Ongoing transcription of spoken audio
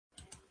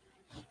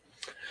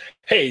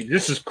Hey,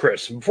 this is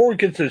Chris. Before we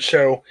get to the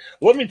show,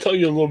 let me tell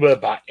you a little bit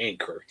about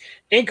Anchor.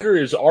 Anchor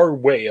is our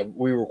way of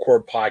we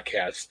record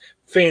podcasts.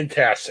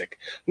 Fantastic.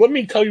 Let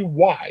me tell you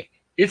why.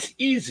 It's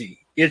easy.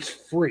 It's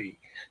free.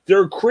 There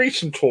are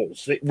creation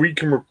tools that where you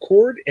can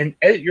record and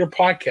edit your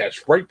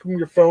podcast right from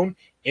your phone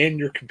and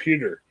your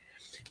computer.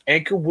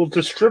 Anchor will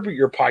distribute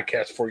your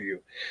podcast for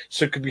you,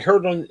 so it can be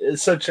heard on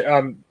such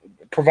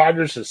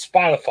providers as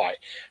Spotify,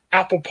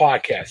 Apple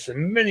Podcasts,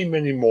 and many,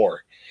 many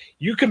more.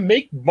 You can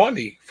make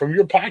money from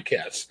your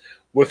podcast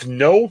with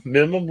no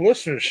minimum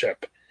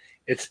listenership.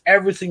 It's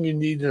everything you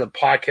need in a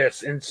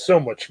podcast and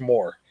so much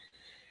more.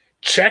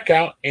 Check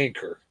out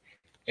Anchor,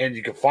 and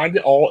you can find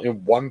it all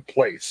in one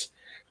place.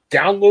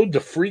 Download the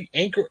free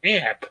Anchor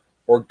app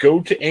or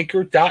go to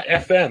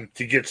anchor.fm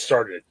to get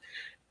started.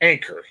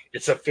 Anchor,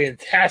 it's a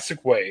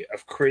fantastic way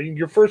of creating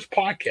your first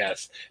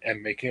podcast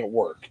and making it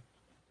work.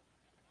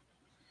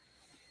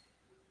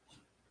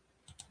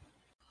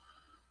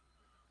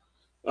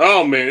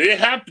 Oh man, it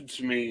happened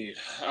to me.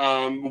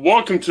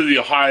 Welcome to the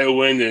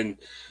Ohioan, and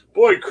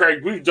boy,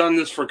 Craig, we've done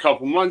this for a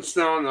couple months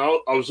now, and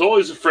I was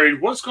always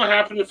afraid what's going to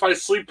happen if I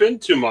sleep in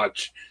too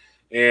much,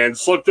 and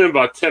slept in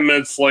about 10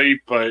 minutes late.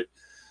 But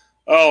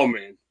oh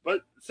man,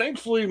 but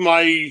thankfully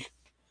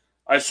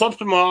I slept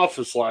in my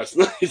office last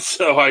night,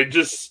 so I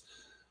just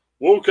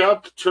woke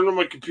up, turned on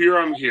my computer,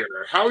 I'm here.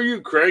 How are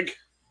you, Craig?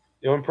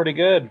 Doing pretty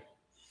good.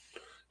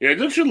 Yeah,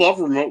 don't you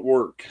love remote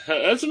work?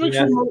 That's what makes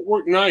Yeah, remote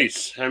work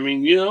nice. I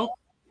mean, you know.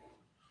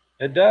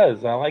 it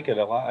does. I like it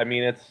a lot. I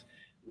mean, it's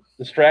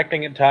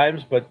distracting at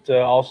times, but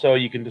also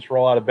you can just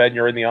roll out of bed and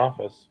you're in the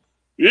office.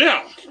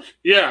 Yeah,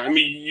 yeah. I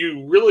mean,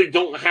 you really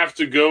don't have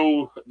to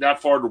go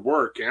that far to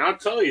work. And I'll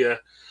tell you,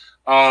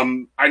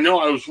 I know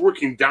I was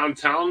working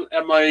downtown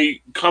at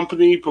my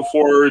company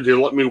before they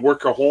let me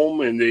work at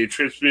home, and they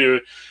transferred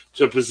me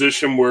to a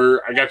position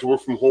where I got to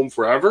work from home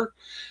forever.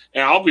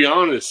 And I'll be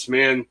honest,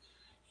 man,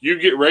 you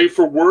get ready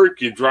for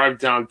work, you drive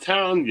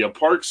downtown, you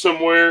park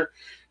somewhere,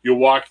 you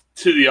walk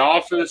to the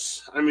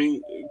office. I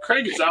mean,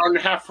 Craig, it's an hour and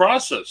a half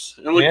process.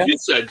 And like Yeah, you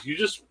said, you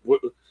just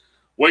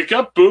wake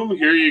up, boom,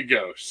 here you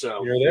go.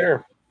 So, you're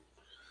there.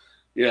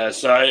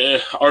 yes,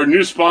 our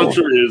new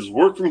sponsor is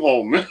Work from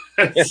Home.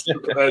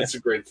 That's a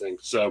great thing.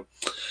 So,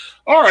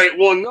 all right,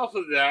 well, enough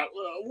of that.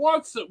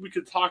 Lots that we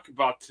could talk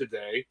about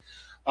today.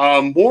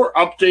 More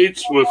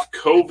updates with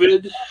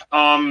COVID.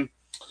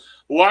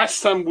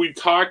 Last time we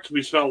talked,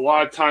 we spent a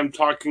lot of time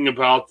talking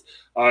about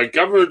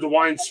Governor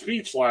DeWine's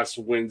speech last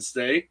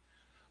Wednesday,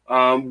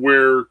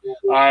 where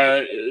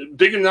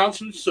big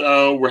announcements.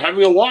 We're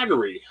having a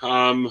lottery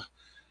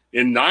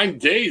in 9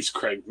 days,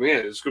 Craig.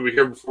 Man, it's going to be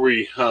here before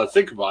we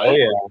think about Oh it.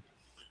 yeah.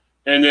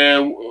 And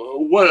then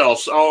what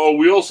else? Oh,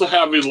 we also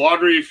have a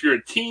lottery if you're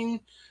a teen.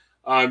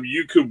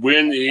 You could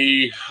win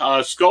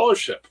a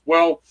scholarship.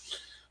 Well,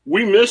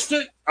 we missed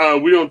it.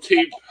 We don't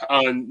tape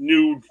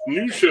new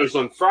news shows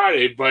on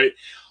Friday, but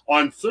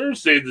on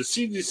Thursday, the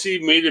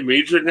CDC made a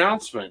major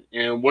announcement.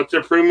 And what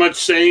they're pretty much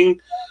saying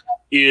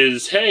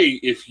is, hey,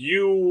 if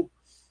you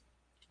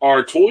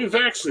are totally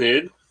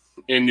vaccinated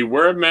and you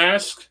wear a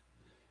mask,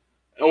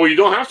 or you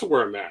don't have to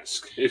wear a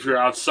mask if you're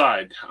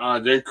outside.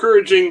 They're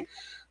encouraging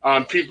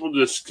people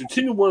to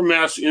continue to wear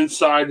masks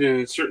inside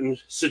and in certain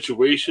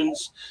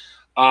situations.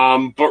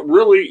 But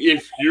really,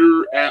 if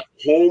you're at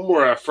home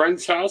or at a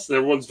friend's house and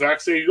everyone's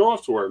vaccinated, you don't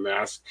have to wear a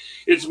mask.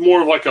 It's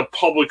more of like a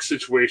public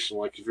situation,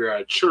 like if you're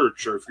at a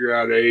church or if you're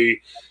at a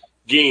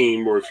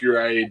game or if you're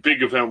at a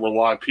big event where a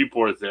lot of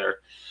people are there.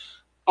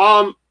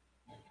 Um,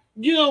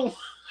 you know,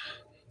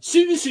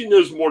 CDC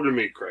knows more than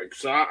me, Craig.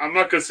 So I'm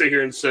not going to sit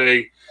here and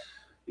say,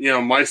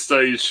 my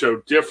studies show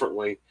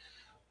differently.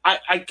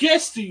 I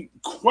guess the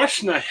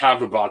question I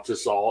have about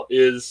this all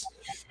is,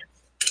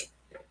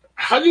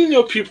 how do you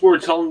know people are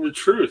telling the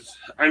truth?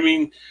 I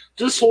mean,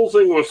 this whole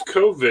thing with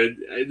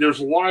COVID, there's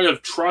a lot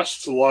of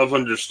trust, a lot of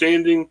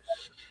understanding.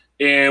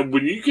 And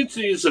when you get to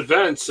these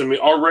events, I mean,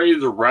 already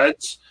the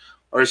Reds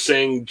are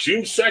saying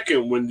June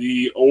 2nd, when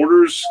the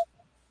orders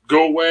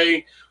go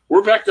away,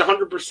 we're back to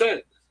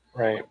 100%.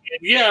 Right. And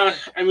yeah,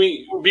 I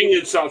mean, being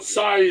it's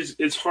outside,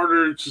 it's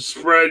harder to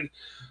spread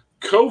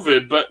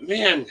COVID, but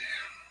man,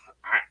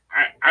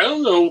 I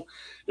don't know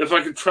if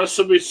I could trust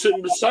somebody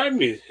sitting beside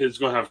me who's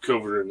going to have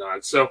COVID or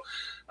not. So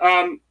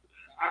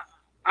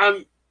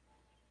I'm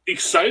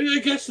excited,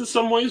 I guess, in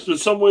some ways, but in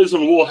some ways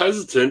I'm a little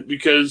hesitant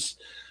because,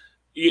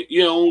 we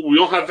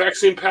don't have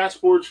vaccine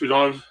passports. We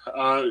don't have,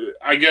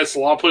 I guess a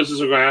lot of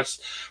places are going to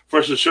ask for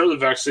us to show the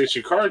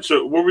vaccination card.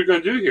 So what are we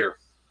going to do here?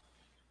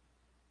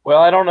 Well,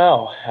 I don't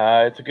know.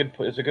 It's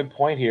a good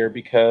point here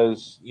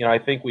because I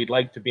think we'd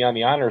like to be on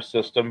the honor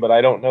system, but I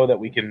don't know that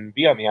we can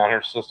be on the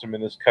honor system in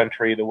this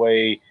country the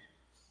way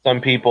some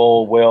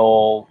people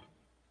will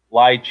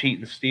lie, cheat,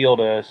 and steal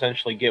to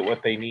essentially get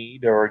what they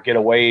need or get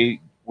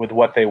away with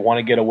what they want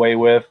to get away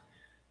with.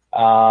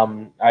 I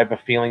have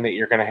a feeling that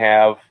you're going to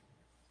have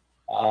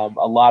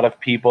a lot of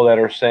people that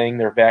are saying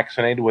they're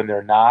vaccinated when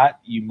they're not.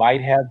 You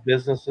might have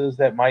businesses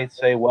that might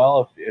say,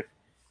 well,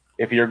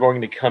 if you're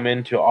going to come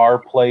into our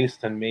place,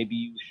 then maybe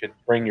you should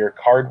bring your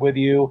card with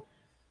you.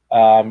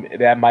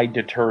 That might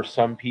deter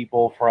some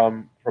people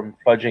from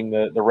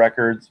fudging the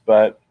records,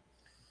 but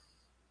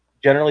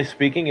generally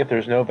speaking, if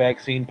there's no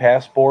vaccine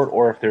passport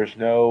or if there's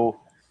no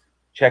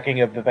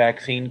checking of the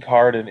vaccine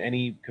card in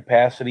any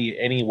capacity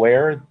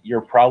anywhere,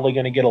 you're probably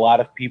going to get a lot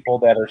of people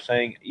that are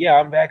saying, "Yeah,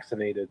 I'm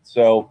vaccinated."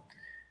 So,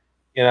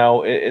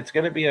 it's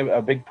going to be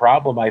a big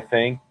problem, I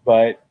think.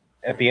 But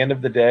at the end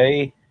of the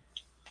day,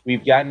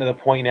 we've gotten to the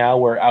point now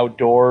where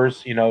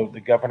outdoors,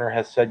 the governor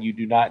has said you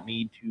do not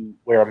need to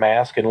wear a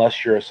mask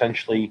unless you're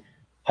essentially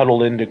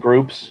huddled into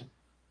groups.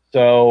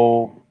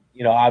 So,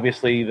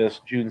 obviously, this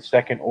June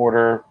 2nd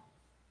order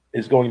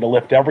is going to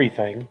lift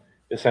everything,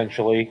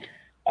 essentially.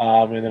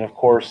 And then, of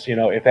course,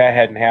 if that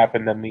hadn't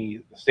happened, then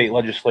the state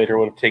legislator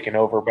would have taken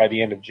over by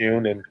the end of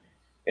June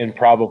and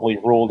probably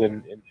ruled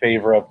in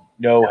favor of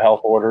no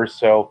health orders.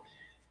 So,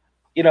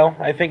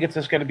 I think it's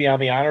just going to be on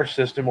the honor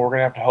system. We're going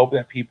to have to hope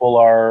that people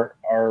are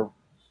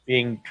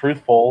being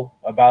truthful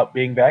about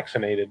being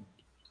vaccinated.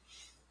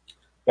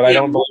 But I Yeah,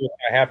 don't believe it's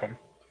going to happen.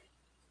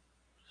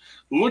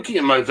 looking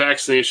at my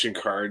vaccination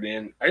card,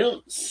 and I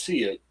don't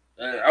see it.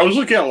 I was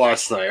looking at it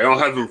last night. I don't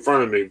have it in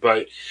front of me,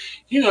 but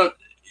you know,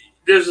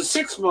 there's a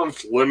 6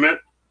 month limit,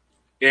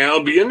 and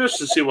I'll be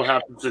interested to see what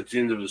happens at the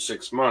end of the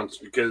 6 months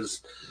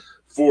because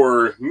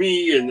for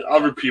me and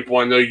other people,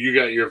 I know you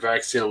got your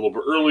vaccine a little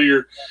bit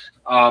earlier,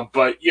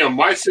 but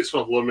my 6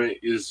 month limit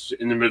is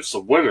in the midst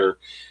of winter,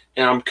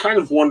 and I'm kind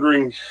of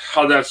wondering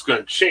how that's going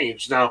to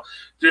change. Now,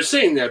 they're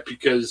saying that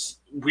because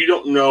we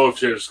don't know if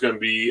there's going to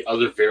be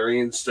other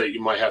variants that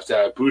you might have to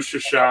have a booster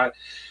shot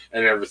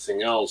and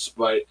everything else,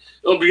 but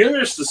it'll be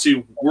interesting to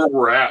see where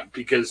we're at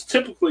because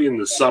typically in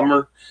the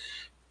summer,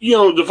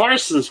 the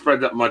virus doesn't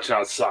spread that much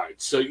outside.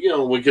 So,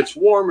 when it gets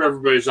warm,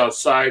 everybody's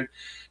outside.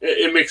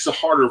 It makes it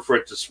harder for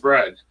it to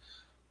spread.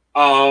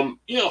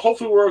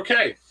 Hopefully we're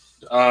okay.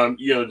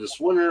 This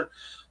winter,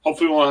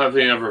 hopefully we won't have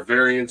any other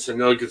variants. I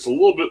know it gets a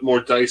little bit more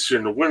dicey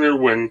in the winter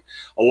when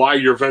a lot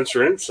of your events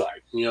are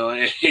inside.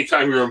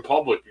 Anytime you're in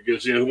public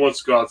because, who wants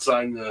to go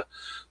outside in the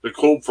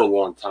cold for a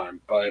long time?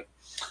 But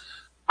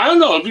I don't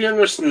know. It'll be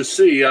interesting to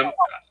see.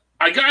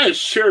 I got to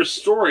share a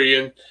story.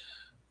 And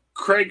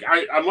Craig,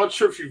 I'm not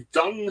sure if you've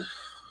done.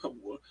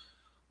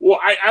 Well,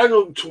 I don't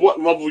know to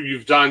what level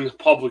you've done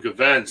public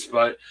events,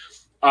 but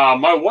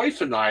my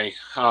wife and I,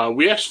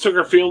 we actually took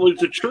our family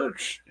to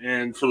church,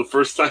 and for the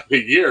first time in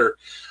a year,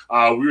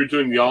 we were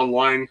doing the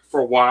online for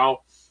a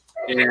while,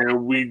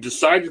 and we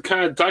decided to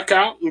kind of duck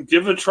out and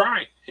give it a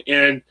try.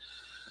 And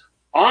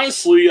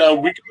honestly, we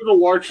go to a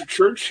larger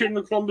church here in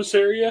the Columbus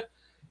area.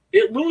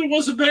 It really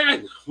wasn't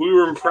bad. We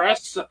were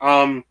impressed.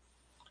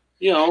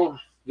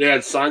 They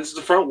had signs at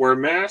the front, wear a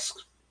mask.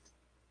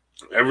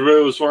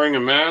 Everybody was wearing a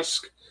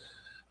mask.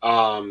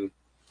 Um,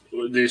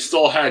 they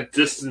still had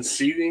distance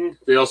seating.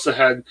 They also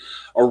had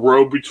a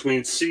row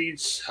between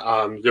seats.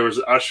 There was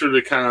an usher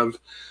to kind of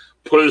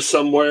put us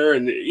somewhere,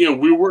 and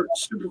we weren't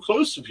super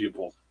close to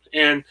people.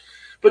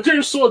 But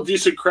there's still a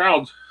decent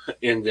crowd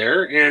in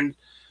there, and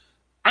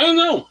I don't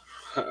know.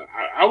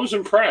 I was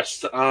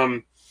impressed.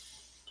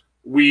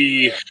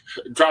 We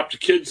dropped the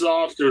kids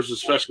off. There was a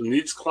special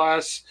needs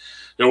class.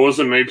 There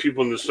wasn't many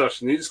people in the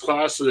special needs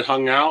class that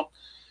hung out.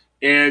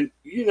 And,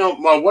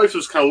 my wife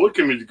was kind of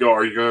looking at me to go,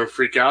 are you going to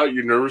freak out?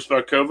 You're nervous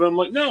about COVID? I'm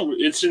like, no,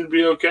 it's going to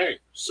be okay.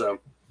 So,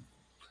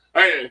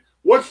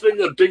 what's been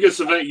the biggest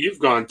event you've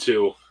gone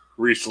to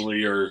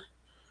recently? Or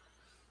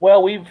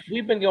Well, we've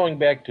been going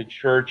back to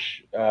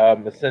church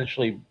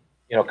essentially,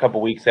 a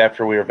couple weeks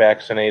after we were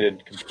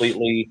vaccinated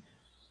completely.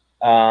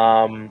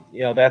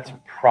 That's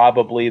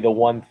probably the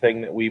one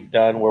thing that we've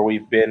done where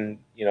we've been,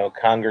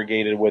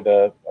 congregated with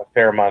a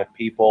fair amount of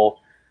people.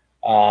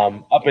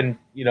 Up in,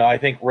 I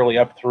think really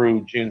up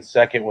through June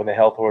 2nd when the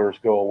health orders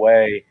go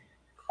away,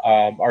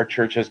 our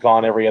church has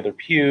gone every other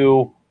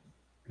pew.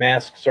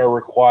 Masks are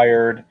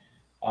required.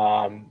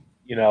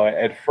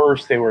 At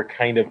first they were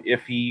kind of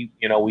iffy.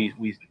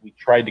 We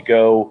tried to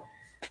go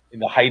in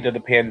the height of the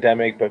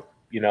pandemic, but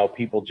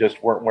people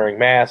just weren't wearing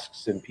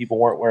masks, and people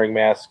weren't wearing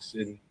masks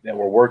that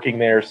were working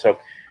there. So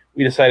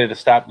we decided to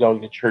stop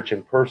going to church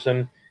in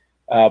person.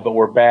 But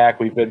we're back.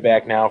 We've been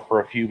back now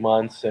for a few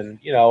months, and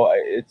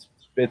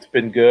it's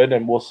been good,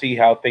 and we'll see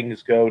how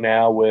things go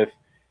now with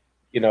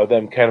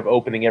them kind of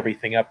opening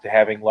everything up to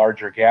having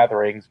larger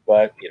gatherings.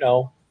 But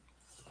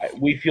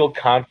we feel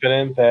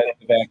confident that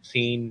the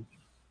vaccine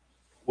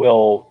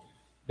will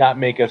not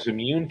make us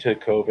immune to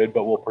COVID,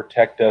 but will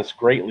protect us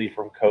greatly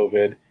from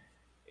COVID.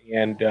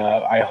 And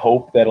I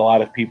hope that a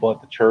lot of people at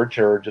the church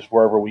or just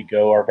wherever we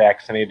go are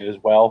vaccinated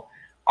as well.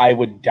 I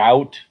would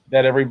doubt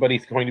that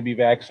everybody's going to be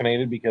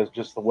vaccinated because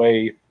just the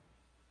way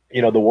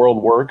the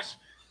world works.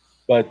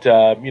 But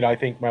I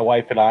think my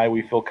wife and I,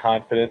 we feel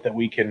confident that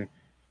we can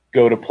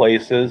go to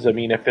places. I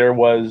mean, if there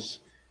was,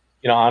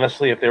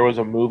 honestly, if there was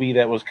a movie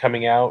that was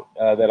coming out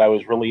that I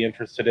was really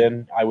interested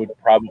in, I would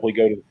probably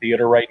go to the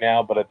theater right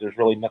now. But there's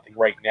really nothing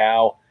right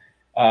now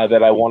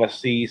that I want to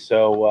see.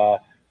 So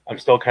I'm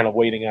still kind of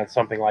waiting on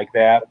something like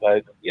that.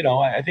 But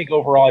I think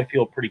overall, I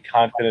feel pretty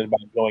confident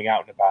about going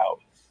out and about.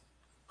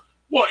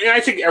 well, I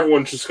think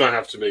everyone's just going to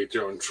have to make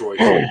their own choice.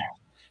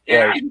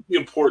 And Right. I think the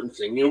important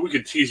thing, we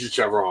could tease each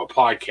other on a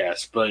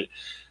podcast, but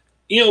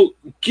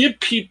give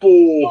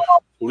people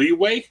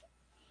leeway.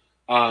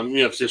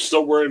 If they're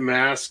still wearing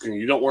masks and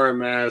you don't wear a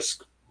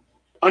mask,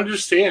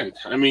 understand.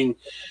 I mean,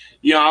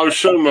 I was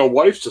showing my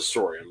wife the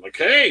story. I'm like,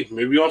 hey,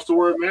 maybe you have to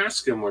wear a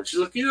mask anymore. She's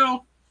like,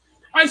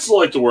 I still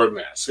like to wear a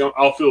mask.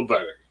 I'll feel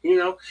better, and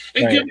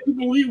give Right.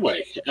 people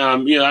leeway.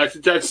 I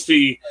think that's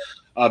the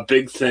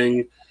big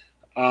thing.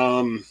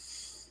 Um,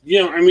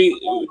 I mean,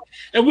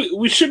 and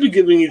we should be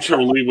giving each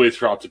other leeway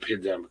throughout the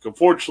pandemic.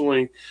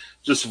 Unfortunately,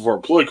 just for our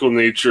political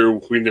nature,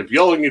 we end up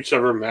yelling at each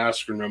other,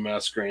 mask or no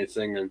mask or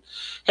anything. And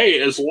hey,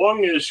 as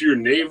long as your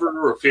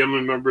neighbor or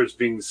family member is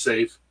being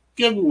safe,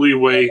 give them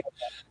leeway,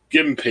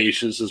 give them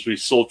patience as we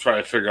still try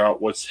to figure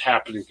out what's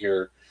happening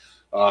here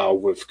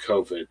with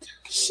COVID.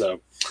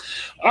 So,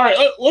 all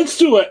right, let's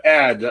do an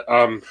ad,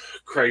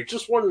 Craig.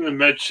 Just wanted to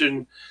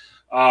mention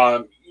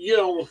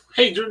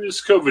hey, during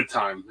this COVID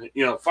time,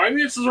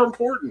 finances are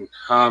important.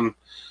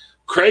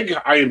 Craig,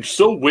 I am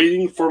still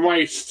waiting for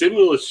my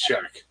stimulus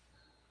check.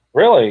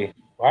 Really?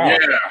 Wow. Yeah,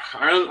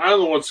 I don't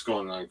know what's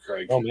going on,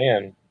 Craig. Oh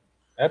man,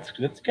 that's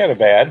kind of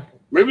bad.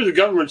 Maybe the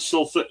government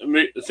still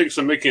thinks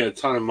I'm making a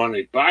ton of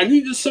money, but I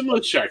need a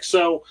stimulus check.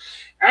 So,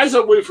 as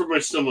I wait for my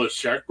stimulus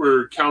check,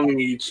 we're counting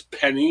each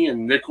penny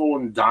and nickel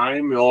and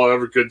dime and all that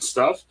other good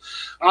stuff.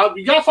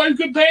 You gotta find a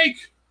good bank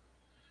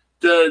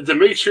to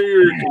make sure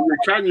you're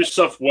counting your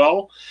stuff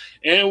well.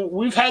 And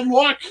we've had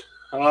luck.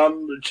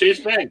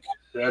 Chase Bank.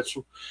 That's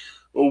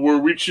where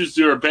we choose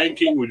to do our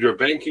banking. We do our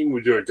banking.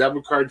 We do our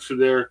debit card for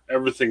there.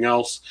 Everything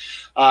else.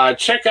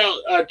 Check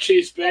out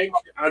Chase Bank.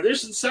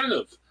 There's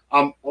incentive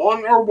on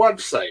our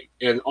website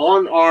and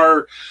on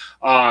our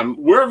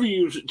wherever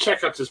you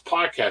check out this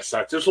podcast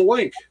at. There's a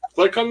link.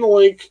 Click on the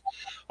link.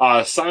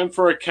 Sign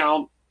for an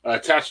account.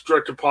 Attach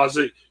direct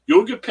deposit.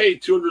 You'll get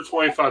paid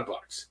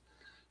 $225.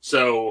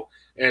 So.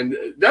 And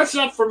that's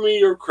not for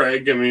me or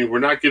Craig. I mean, we're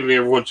not giving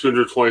everyone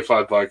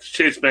 $225.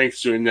 Chase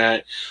Bank's doing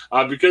that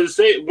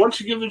because once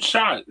you give it a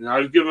shot, and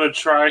I've given it a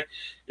try,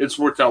 it's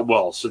worked out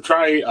well. So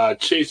try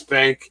Chase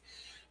Bank,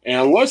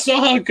 and let us know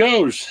how it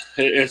goes.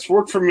 It's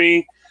worked for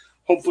me.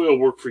 Hopefully, it'll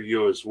work for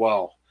you as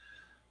well.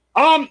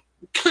 Kind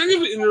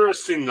of an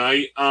interesting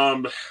night.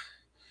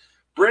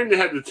 Brandon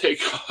had to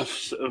take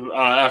off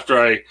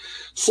after I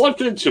slept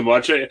in too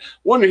much. I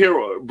want to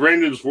hear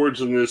Brandon's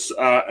words on this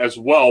as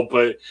well.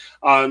 But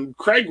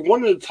Craig,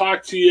 wanted to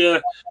talk to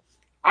you.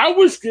 I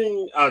was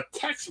getting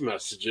text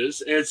messages,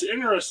 and it's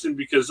interesting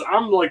because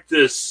I'm like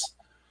this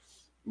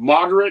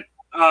moderate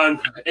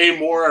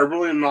anymore. I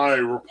really am not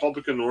a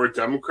Republican or a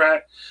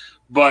Democrat.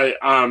 But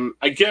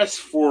I guess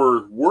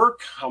for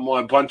work, I'm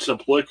on a bunch of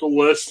political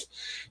lists.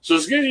 So I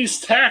was getting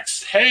these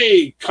texts,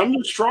 hey, come to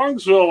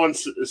Strongsville on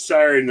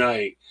Saturday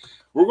night.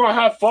 We're going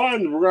to have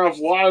fun. We're going to have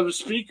a lot of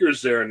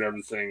speakers there and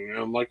everything. And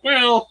I'm like,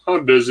 well,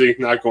 I'm busy,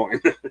 not going.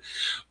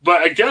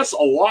 But I guess a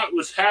lot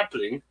was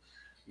happening.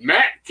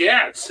 Matt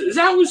Gatz, is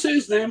that how we say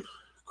his name?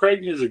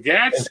 Craig, is it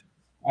Gatz?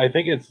 I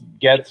think it's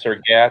Getz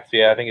or Gatz.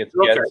 Yeah, I think it's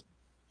Okay. Getz.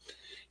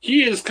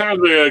 He is kind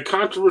of a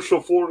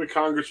controversial Florida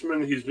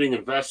congressman. He's being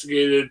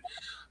investigated.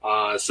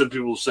 Some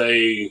people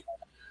say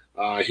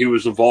he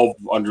was involved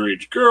with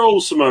underage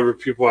girls. Some other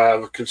people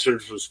have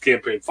concerns with his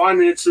campaign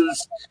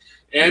finances.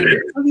 And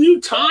it's a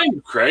new time,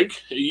 Craig.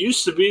 It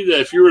used to be that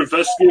if you were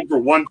investigated for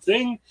one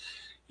thing,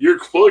 your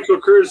political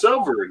career is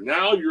over.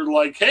 Now you're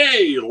like,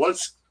 hey,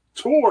 let's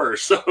tour.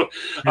 So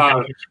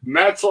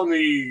Matt's on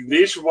the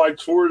nationwide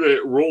tour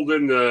that rolled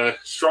into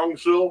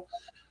Strongsville.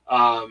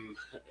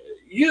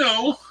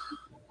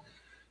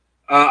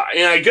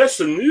 And I guess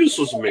the news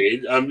was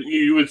made.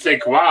 You would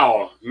think,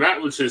 wow,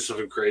 Matt would say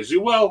something crazy.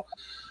 Well,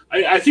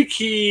 I think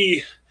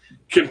he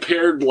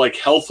compared like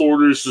health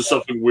orders to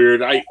something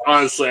weird. I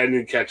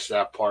didn't catch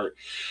that part.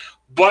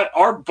 But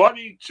our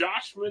buddy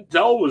Josh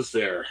Mandel was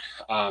there,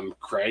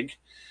 Craig.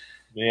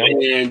 Yeah.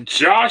 And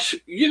Josh,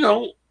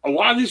 a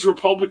lot of these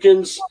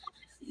Republicans,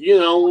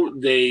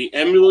 they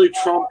emulate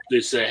Trump.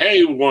 They say,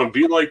 hey, we want to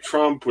be like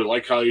Trump. We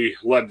like how he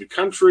led the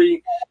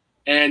country.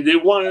 And they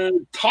want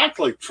to talk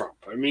like Trump.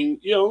 I mean,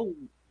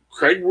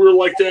 Craig, we were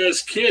like that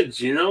as kids,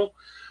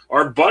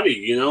 Our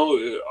buddy,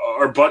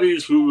 our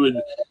buddies, we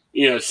would,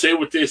 say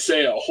what they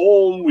say at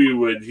home. We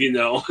would,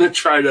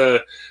 try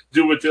to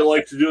do what they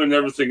like to do and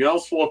everything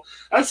else. Well,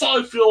 that's how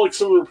I feel like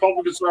some of the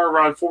Republicans are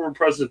around former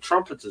President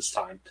Trump at this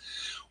time.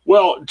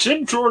 Well,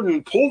 Jim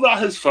Jordan pulled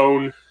out his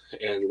phone,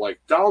 and like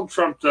Donald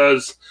Trump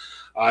does,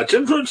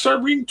 Jim Jordan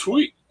started reading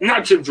tweets.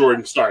 Not Jim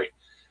Jordan, sorry.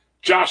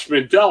 Josh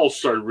Mandel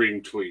started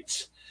reading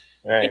tweets.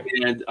 Right.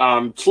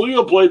 And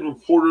Toledo Blade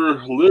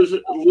reporter Liz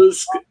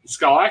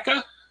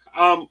Scalacca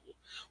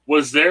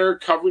was there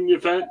covering the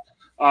event.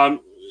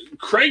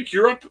 Craig,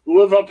 you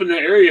live up in the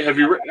area. Have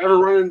you ever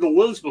run into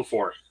Liz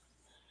before?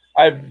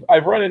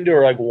 I've run into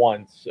her like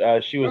once.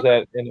 She was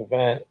at an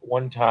event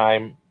one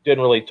time.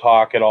 Didn't really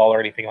talk at all or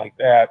anything like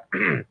that.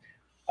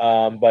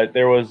 But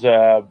there was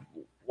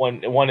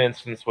one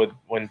instance with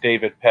when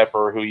David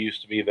Pepper, who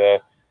used to be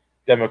the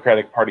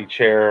Democratic Party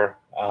chair,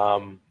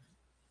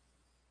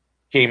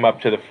 came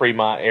up to the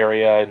Fremont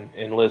area,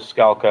 and Liz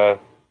Scalca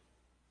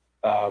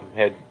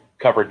had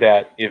covered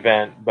that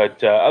event.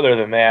 But other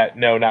than that,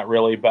 no, not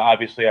really. But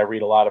obviously, I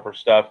read a lot of her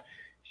stuff.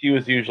 She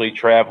was usually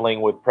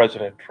traveling with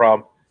President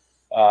Trump,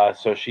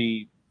 so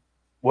she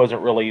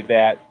wasn't really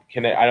that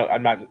connected.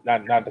 I'm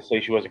not to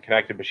say she wasn't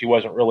connected, but she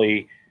wasn't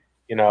really,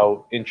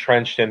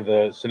 entrenched in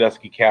the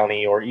Sandusky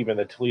County or even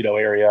the Toledo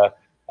area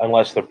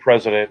unless the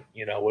president,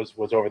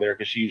 was over there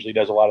because she usually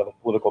does a lot of the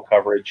political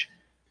coverage,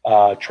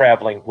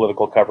 traveling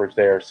political coverage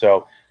there.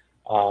 So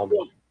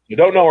Well, you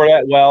don't know her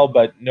that well,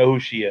 but know who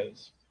she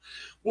is.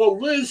 well,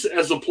 Liz,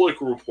 as a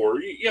political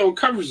reporter,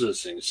 covers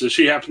this thing. So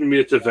she happened to be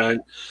at the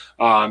event.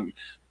 Um,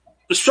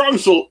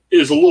 Strongsville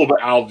is a little bit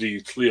out of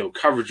the Toledo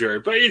coverage area,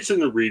 but it's in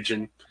the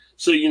region.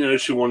 So,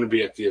 she wanted to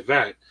be at the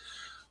event.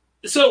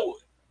 So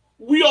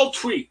we all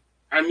tweet.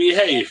 I mean,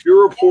 hey, if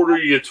you're a reporter,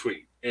 you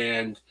tweet.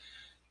 And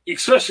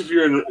especially if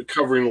you're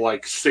covering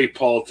like state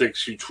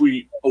politics, you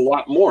tweet a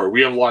lot more.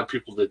 We have a lot of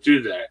people that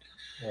do that.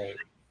 Right.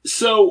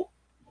 So,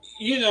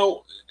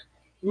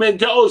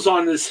 Mandela's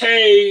on this,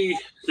 hey,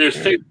 there's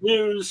fake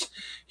news.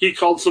 He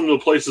called some of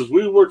the places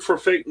we worked for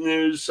fake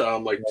news,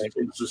 like Right.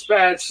 the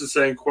Dispatch, the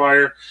San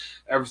Inquirer,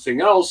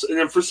 everything else. And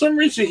then for some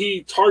reason,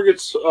 he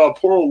targets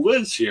poor old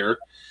Liz here,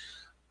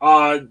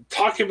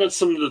 talking about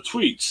some of the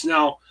tweets.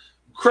 Now,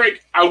 Craig,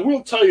 I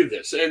will tell you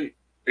this, and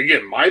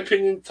again, my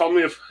opinion, tell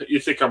me if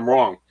you think I'm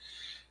wrong.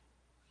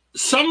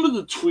 Some of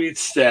the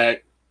tweets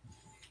that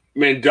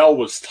Mandel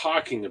was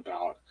talking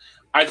about,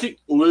 I think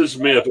Liz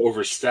may have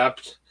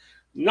overstepped,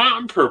 not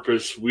on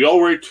purpose. We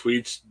all write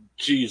tweets.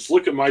 Geez,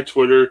 look at my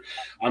Twitter.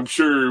 I'm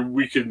sure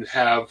we can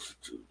have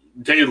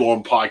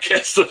day-long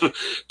podcasts of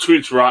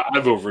tweets where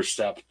I've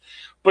overstepped.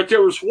 But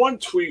there was one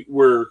tweet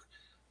where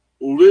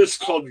Liz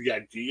called the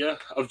idea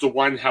of the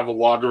wine have a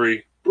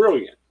lottery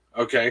brilliant.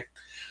 Okay,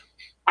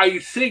 I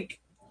think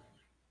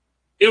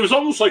it was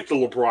almost like the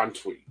LeBron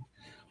tweet.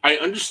 I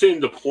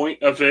understand the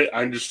point of it.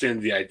 I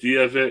understand the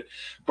idea of it,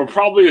 but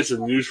probably as a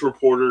news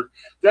reporter,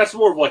 that's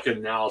more of like an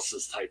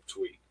analysis type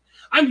tweet.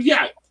 I mean,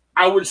 yeah,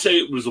 I would say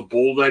it was a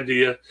bold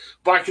idea,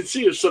 but I could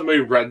see if somebody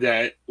read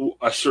that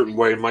a certain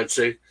way, might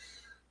say,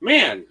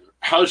 "Man,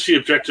 how is she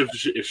objective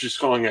if she's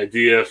calling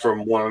idea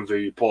from one of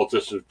the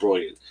politicians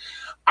brilliant?"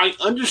 I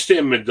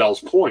understand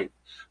Mandel's point,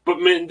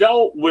 but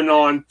Mandel went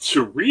on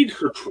to read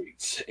her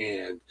tweets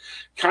and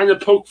kind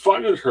of poke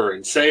fun at her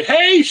and say,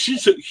 "Hey,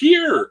 she's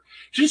here.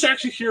 She's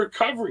actually here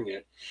covering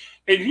it."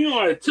 And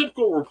at a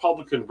typical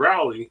Republican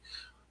rally,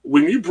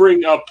 when you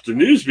bring up the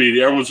news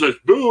media, everyone's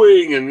just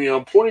booing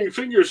and pointing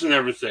fingers and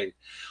everything.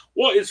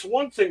 Well, it's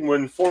one thing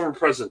when former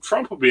President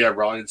Trump would be at a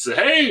rally and say,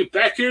 "Hey,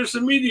 back here's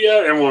the media,"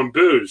 everyone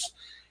boos.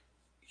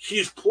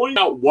 He's pointing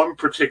out one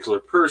particular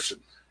person.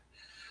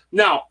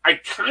 Now, I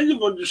kind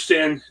of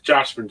understand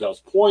Josh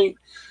Mandel's point,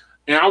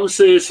 and I would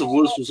say this if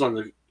Liz was on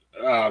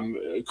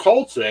the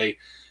call today,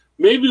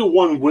 maybe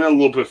one went a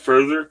little bit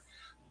further.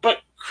 But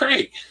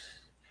Craig,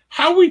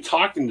 how are we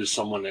talking to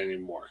someone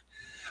anymore?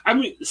 I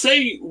mean,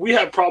 say we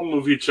have a problem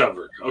with each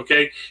other,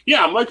 okay?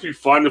 Yeah, it might be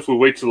fun if we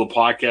wait till the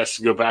podcast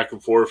to go back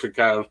and forth and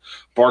kind of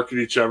bark at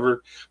each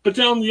other. But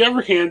then on the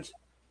other hand,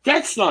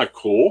 that's not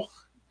cool.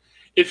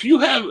 If you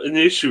have an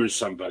issue with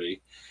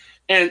somebody,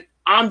 and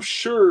I'm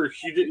sure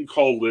he didn't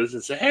call Liz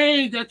and say,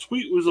 "Hey, that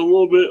tweet was a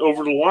little bit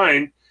over the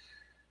line."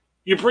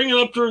 You bring it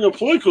up during a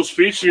political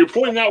speech and you're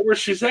pointing out where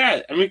she's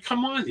at. I mean,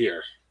 come on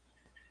here.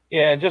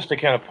 Yeah, and just to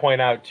kind of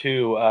point out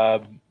too,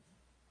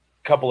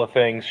 couple of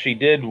things. She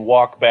did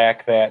walk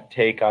back that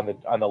take on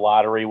the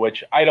lottery,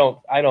 which I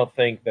don't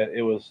think that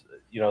it was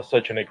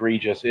such an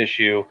egregious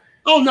issue.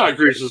 Oh, not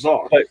egregious at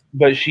all.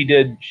 But she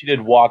did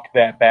walk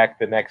that back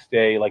the next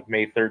day, like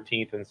May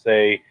 13th, and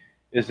say,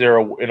 "Is there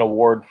an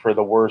award for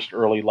the worst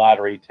early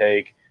lottery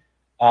take?"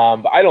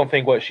 But I don't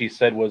think what she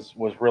said was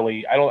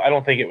really. I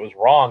don't think it was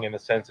wrong in the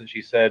sense that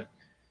she said,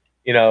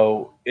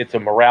 it's a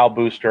morale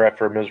booster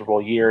after a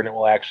miserable year, and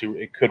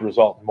it could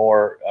result in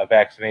more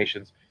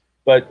vaccinations.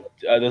 But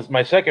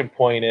my second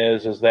point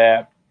is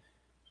that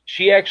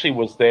she actually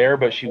was there,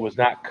 but she was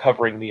not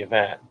covering the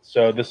event.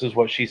 So this is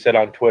what she said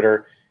on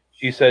Twitter.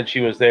 She said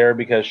she was there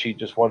because she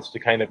just wants to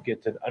kind of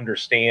get to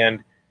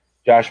understand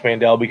Josh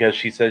Mandel because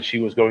she said she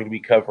was going to be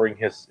covering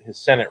his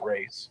Senate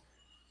race.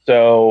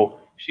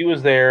 So she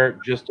was there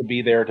just to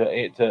be there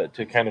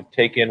to kind of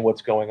take in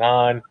what's going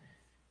on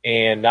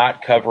and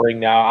not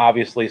covering. Now,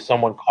 obviously,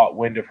 someone caught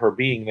wind of her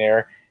being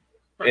there,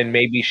 and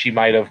maybe she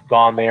might have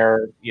gone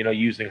there,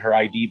 using her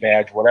ID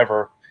badge,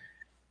 whatever.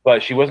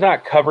 But she was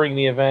not covering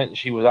the event.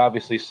 She was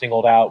obviously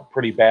singled out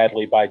pretty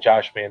badly by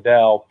Josh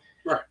Mandel.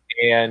 Right.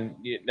 And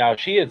now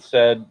she had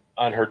said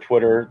on her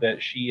Twitter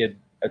that she had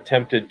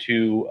attempted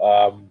to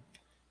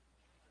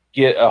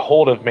get a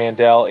hold of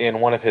Mandel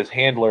and one of his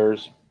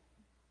handlers,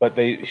 but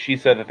she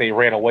said that they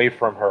ran away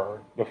from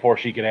her before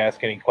she could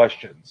ask any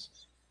questions.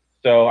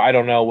 So I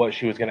don't know what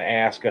she was going to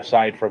ask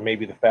aside from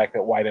maybe the fact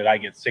that why did I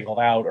get singled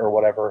out or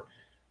whatever.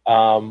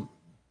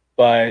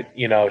 But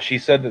she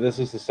said that this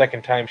is the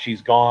second time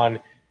she's gone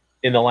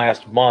in the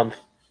last month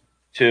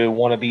to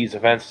one of these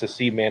events to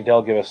see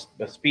Mandel give us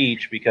a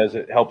speech because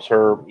it helps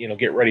her,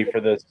 get ready for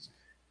this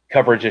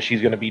coverage that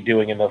she's going to be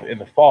doing in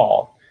the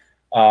fall.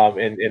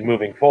 in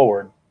moving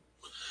forward.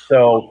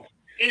 So,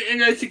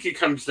 and I think it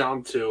comes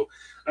down to,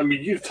 I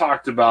mean, you've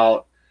talked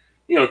about,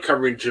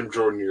 covering Jim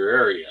Jordan in your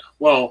area.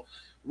 Well,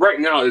 right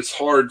now it's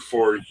hard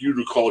for you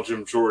to call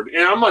Jim Jordan,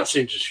 and I'm not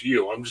saying just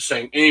you. I'm just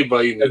saying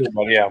anybody in the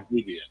yeah,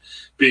 media,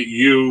 be it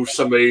you,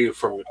 somebody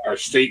from our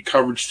state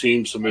coverage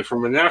team, somebody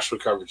from a national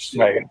coverage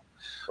team. right,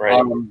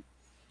 right.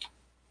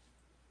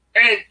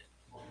 And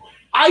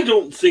I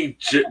don't think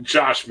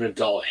Josh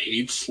Mandel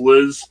hates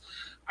Liz.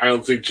 I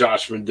don't think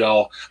Josh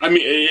Mandel. I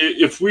mean,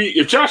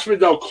 if Josh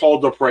Mandel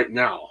called up right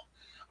now,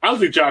 I don't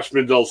think Josh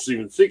Mandel's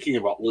even thinking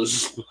about Liz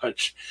as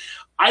much.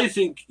 I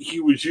think he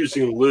was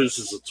using Liz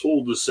as a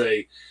tool to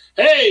say,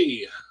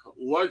 "Hey,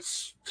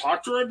 let's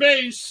talk to our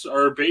base.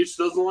 Our base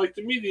doesn't like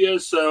the media,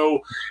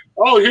 so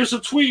here's a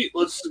tweet.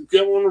 Let's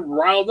get one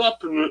riled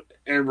up and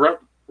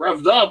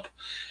revved up."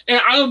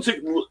 And I don't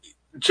think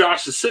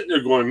Josh is sitting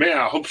there going, "Man,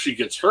 I hope she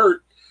gets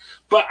hurt."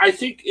 But I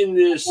think in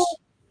this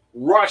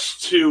rush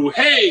to,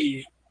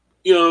 hey,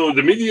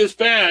 the media is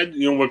bad,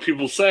 when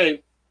people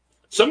say,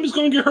 somebody's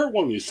going to get hurt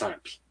one of these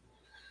times.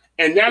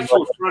 And that's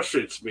what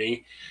frustrates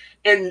me.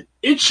 And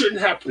it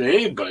shouldn't happen to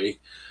anybody,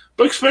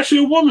 but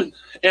especially a woman.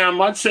 And I'm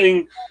not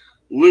saying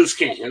Liz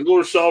can't handle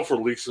herself or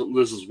Liz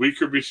is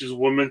weaker because she's a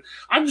woman.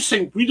 I'm just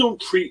saying we don't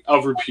treat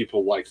other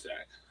people like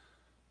that.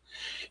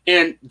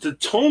 And the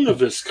tone of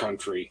this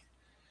country.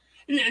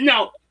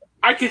 Now,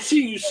 I can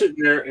see you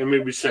sitting there and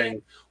maybe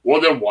saying, well,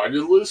 then why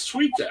did Liz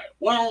tweet that?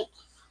 Well,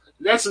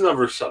 that's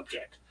another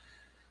subject.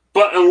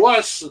 But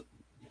unless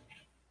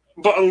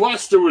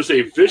there was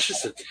a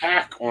vicious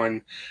attack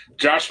on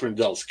Josh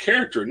Mandel's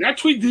character, and that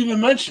tweet didn't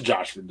even mention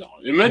Josh Mandel.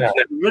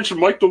 It mentioned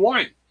Mike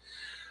DeWine.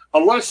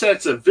 Unless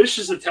that's a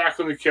vicious attack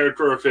on the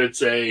character, or if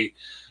it's a,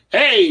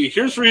 hey,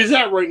 here's where he's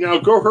at right now,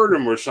 go hurt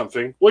him or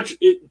something, which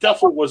it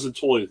definitely wasn't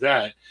totally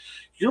that.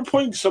 You're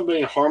putting somebody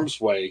in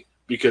harm's way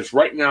because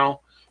right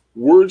now,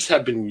 words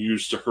have been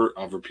used to hurt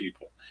other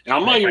people. And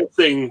I'm not even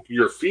saying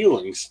your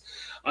feelings.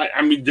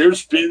 I mean,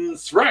 there's been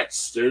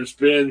threats. There's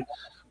been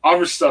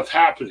other stuff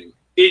happening.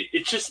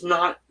 It's just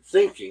not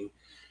thinking.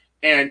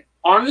 And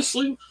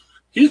honestly,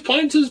 he's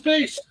playing to his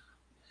base.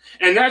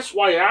 And that's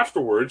why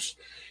afterwards,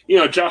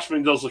 Josh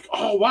Mandel's like,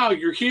 oh, wow,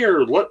 you're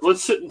here.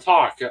 Let's sit and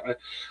talk.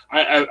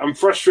 I'm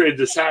frustrated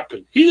this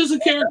happened. He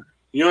doesn't care.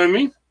 You know what I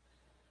mean?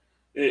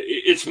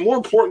 It's more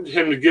important to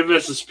him to give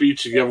us a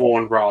speech to get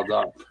everyone riled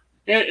up.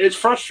 And it's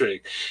frustrating.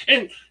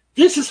 And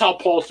this is how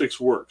politics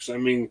works. I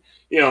mean,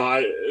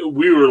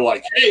 we were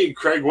like, hey,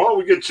 Craig, why don't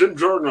we get Jim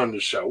Jordan on the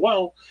show?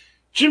 Well,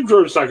 Jim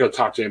Jordan's not going to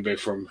talk to anybody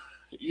from,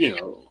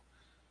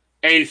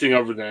 anything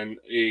other than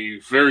a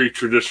very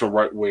traditional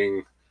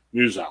right-wing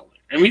news outlet.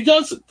 I mean, he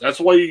doesn't. That's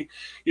why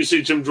you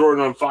see Jim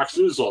Jordan on Fox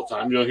News all the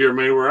time. You don't hear him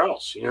anywhere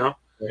else, Right.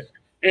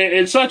 And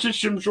it's not just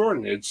Jim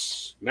Jordan.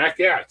 It's Matt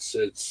Gaetz.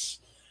 It's,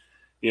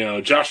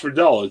 Josh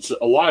Mandel. It's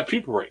a lot of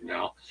people right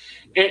now.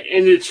 And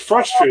it's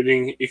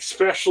frustrating,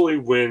 especially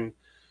when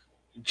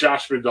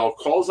Josh Mandel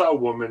calls out a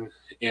woman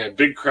in a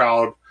big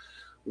crowd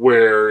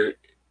where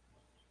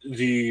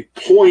the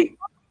point,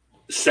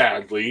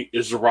 sadly,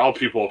 is to rile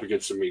people up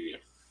against the media.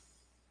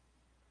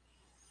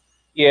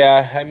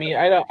 Yeah, I mean,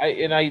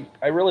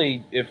 I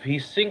really, if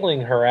he's singling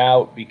her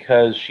out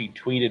because she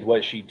tweeted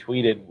what she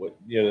tweeted,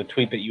 the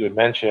tweet that you had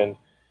mentioned,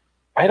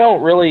 I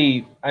don't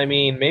really, I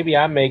mean, maybe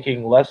I'm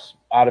making less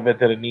out of it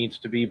than it needs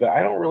to be, but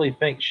I don't really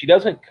think she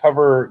doesn't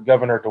cover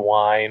Governor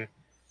DeWine.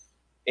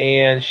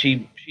 And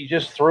she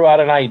just threw out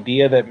an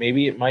idea that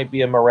maybe it might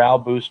be a morale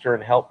booster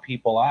and help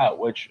people out,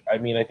 which I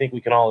mean I think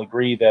we can all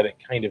agree that it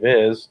kind of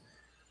is.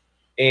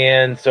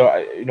 And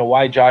so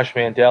why Josh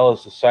Mandel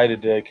has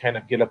decided to kind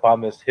of get up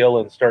on this hill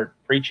and start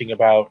preaching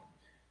about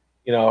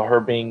her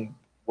being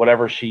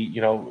whatever she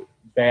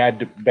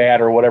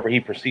bad or whatever he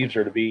perceives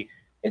her to be.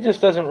 It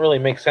just doesn't really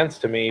make sense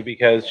to me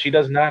because she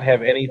does not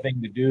have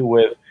anything to do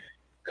with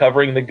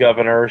covering the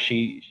governor.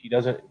 She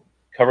doesn't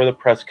cover the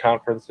press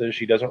conferences.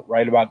 She doesn't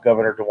write about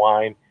Governor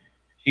DeWine.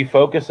 She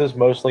focuses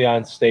mostly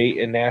on state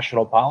and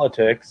national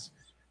politics.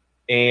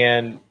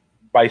 And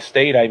by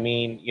state, I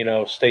mean,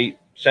 state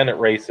Senate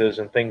races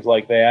and things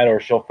like that. Or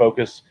she'll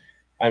focus,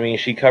 I mean,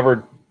 she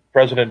covered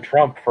President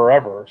Trump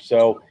forever.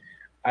 So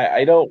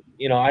I don't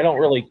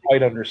really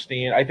quite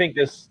understand. I think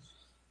this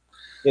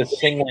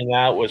singling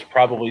out was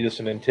probably just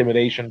an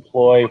intimidation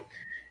ploy.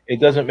 It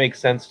doesn't make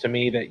sense to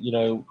me that,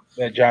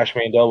 that Josh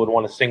Mandel would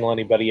want to single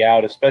anybody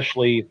out,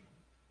 especially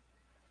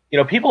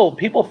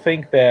people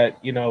think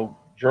that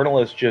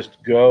journalists just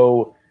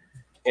go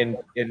and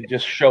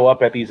just show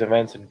up at these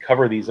events and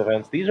cover these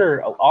events. These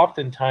are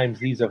oftentimes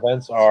these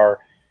events are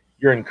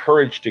you're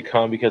encouraged to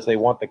come because they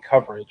want the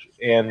coverage,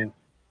 and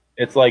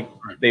it's like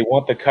they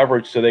want the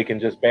coverage so they can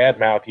just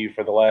badmouth you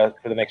for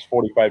the next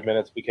 45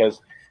 minutes because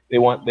they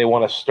want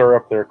to stir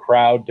up their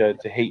crowd to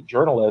hate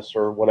journalists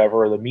or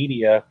whatever, or the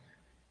media.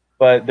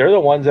 But they're the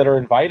ones that are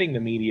inviting the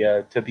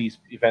media to these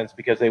events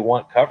because they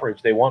want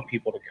coverage. They want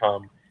people to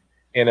come.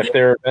 And if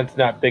their event's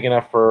not big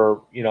enough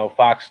for,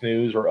 Fox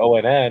News or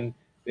ONN,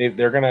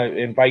 they're going to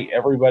invite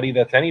everybody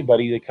that's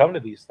anybody to come to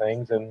these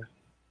things. And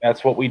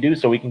that's what we do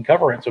so we can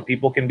cover it so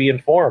people can be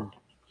informed.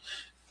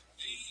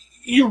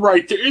 you're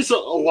right. There is a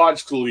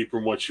logical leap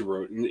in what you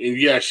wrote, and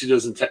yeah, she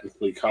doesn't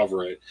technically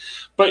cover it.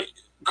 But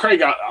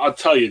Craig, I'll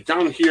tell you,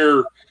 down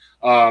here,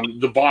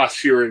 the boss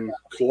here in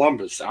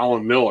Columbus,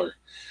 Alan Miller.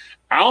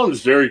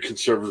 Alan's very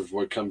conservative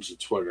when it comes to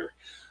Twitter.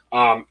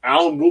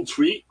 Alan will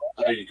tweet.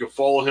 You can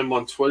follow him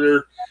on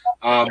Twitter.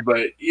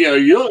 But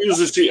you don't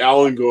usually see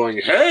Alan going,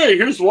 "Hey,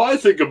 here's what I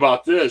think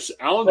about this."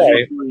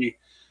 Alan's usually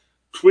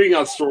tweeting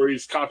out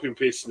stories, copy and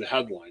pasting the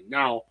headline.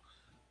 Now,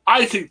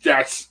 I think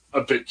that's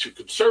a bit too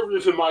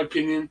conservative, in my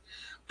opinion.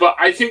 But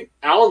I think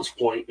Alan's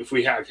point, if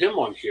we had him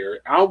on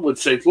here, Alan would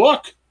say,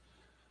 "Look,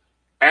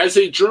 as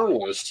a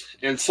journalist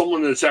and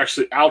someone that's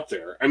actually out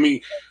there, I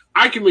mean,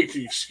 I can make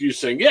the excuse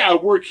saying, yeah, I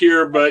work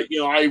here, but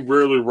I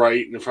rarely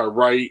write, and if I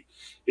write,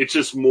 it's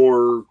just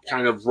more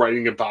kind of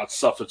writing about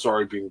stuff that's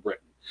already being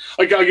written.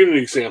 Like, I'll give you an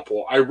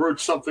example. I wrote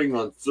something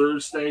on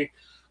Thursday.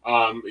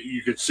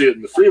 You could see it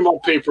in the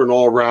Fremont paper and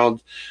all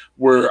around,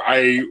 where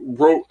I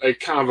wrote a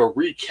kind of a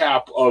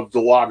recap of the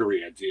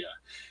lottery idea.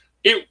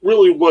 It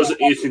really wasn't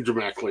anything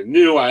dramatically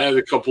new. I had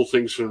a couple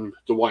things from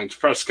the Wine's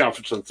press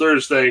conference on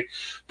Thursday,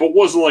 but it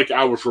wasn't like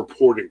I was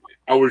reporting it.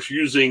 I was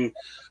using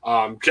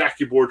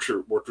Jackie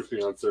Borchert worked with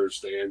me on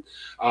Thursday, and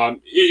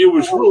it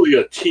was really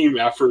a team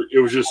effort. It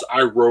was just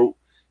I wrote,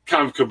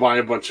 kind of combined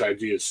a bunch of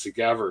ideas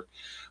together.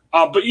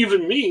 But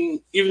even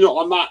me, even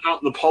though I'm not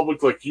out in the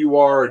public like you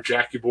are, or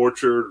Jackie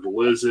Borchert, or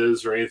Liz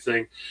is, or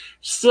anything,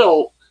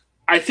 still,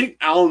 I think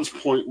Alan's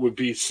point would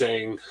be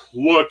saying,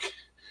 look,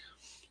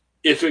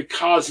 if it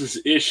causes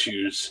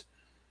issues,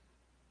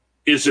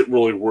 is it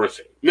really worth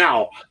it?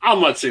 Now, I'm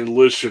not saying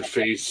Liz should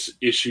face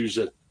issues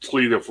at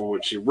Toledo for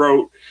what she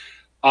wrote.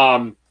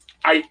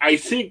 I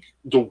think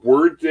the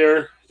word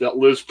there that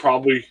Liz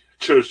probably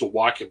chose to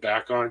walk it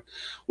back on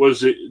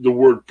was the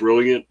word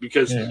brilliant,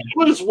 because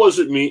Liz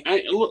wasn't me.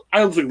 I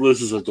don't think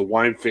Liz is a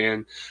DeWine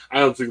fan. I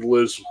don't think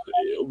Liz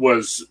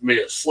made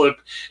a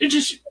slip. It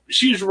just,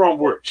 she used the wrong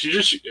word. She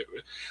just,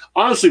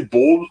 honestly,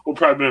 bold would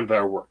probably be a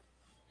better word.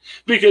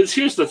 Because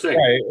here's the thing.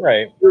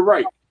 Right. You're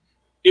right.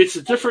 It's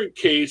a different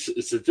case.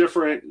 It's a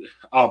different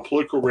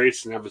political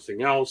race and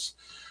everything else.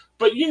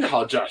 But you know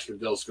how Josh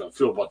McDowell's going to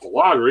feel about the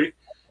lottery.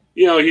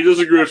 He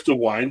doesn't agree with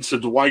DeWine, so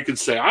DeWine could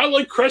say, I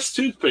like Crest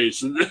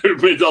toothpaste. And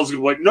Mandel's going to be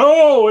like,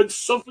 no, it's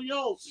something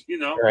else,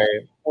 Right.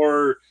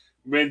 Or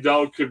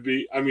Mandel could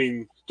be,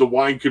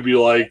 DeWine could be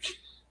like,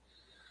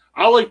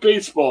 I like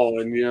baseball.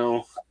 And,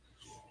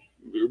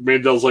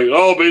 Mandel's like,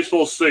 oh,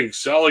 baseball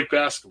stinks. I like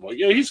basketball.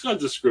 He's going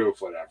to disagree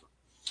with whatever.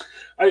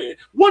 I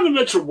want to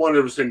mention one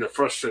other thing that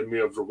frustrated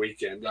me over the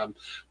weekend.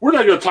 We're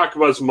not going to talk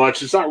about as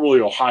much. It's not really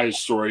Ohio's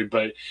story,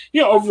 but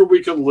over the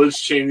weekend, Liz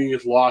Cheney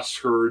has lost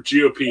her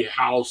GOP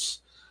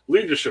House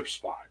leadership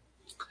spot,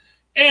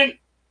 and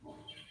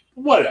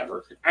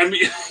whatever. I'm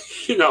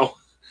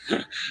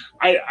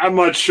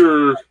not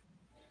sure.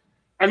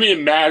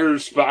 It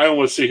matters, but I don't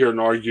want to sit here and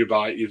argue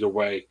about it either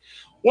way.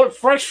 What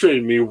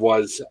frustrated me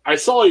was I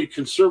saw a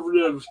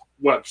conservative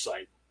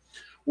website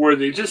where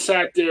they just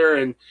sat there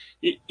and,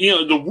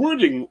 the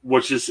wording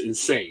was just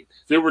insane.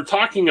 They were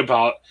talking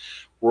about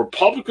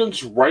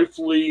Republicans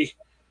rightfully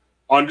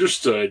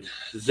understood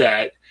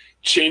that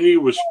Cheney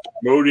was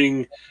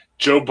promoting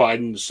Joe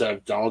Biden instead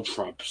of Donald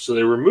Trump. So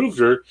they removed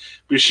her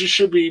because she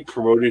should be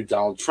promoting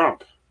Donald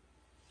Trump.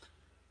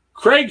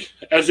 Craig,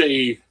 as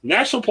a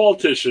national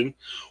politician,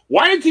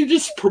 why aren't they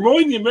just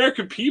promoting the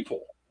American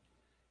people?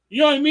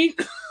 You know what I mean?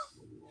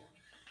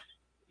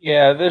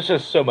 Yeah, there's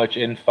just so much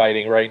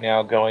infighting right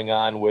now going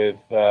on with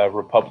the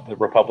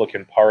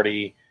Republican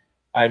Party.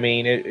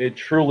 It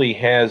truly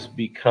has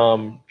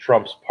become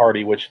Trump's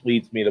party, which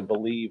leads me to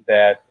believe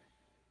that,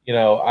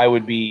 I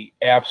would be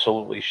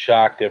absolutely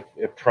shocked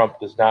if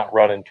Trump does not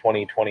run in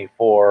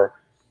 2024,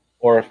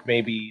 or if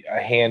maybe a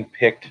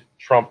hand-picked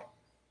Trump,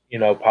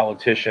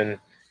 politician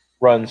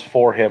runs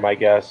for him, I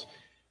guess.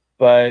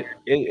 But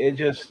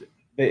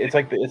it's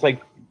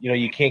like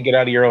you can't get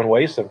out of your own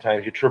way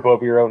sometimes. You trip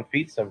over your own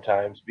feet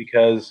sometimes,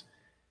 because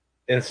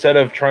instead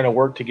of trying to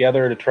work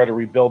together to try to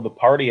rebuild the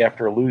party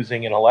after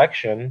losing an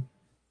election,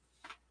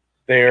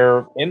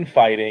 they're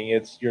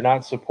infighting. You're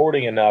not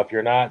supporting enough.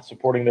 You're not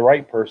supporting the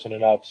right person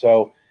enough.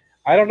 So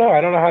I don't know. I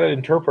don't know how to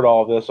interpret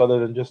all of this other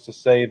than just to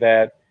say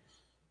that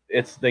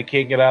they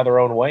can't get out of their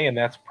own way, and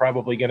that's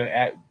probably going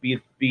to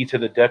be to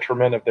the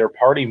detriment of their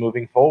party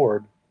moving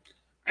forward.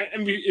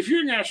 If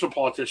you're a national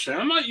politician,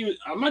 I'm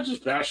not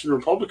just bashing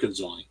Republicans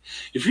only.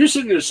 If you're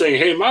sitting there saying,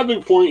 "Hey, my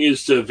big point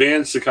is to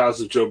advance the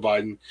cause of Joe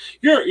Biden,"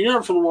 you're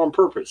in for the wrong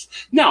purpose.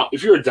 Now,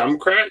 if you're a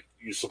Democrat,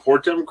 you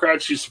support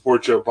Democrats, you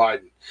support Joe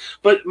Biden.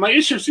 But my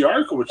issue with the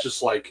article was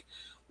just like,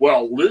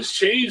 well, Liz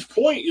Cheney's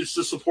point is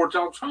to support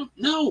Donald Trump.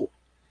 No,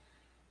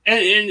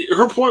 and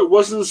her point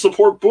wasn't to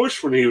support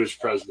Bush when he was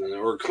president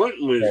or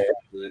Clinton when he was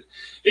president.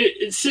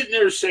 It's sitting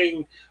there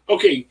saying,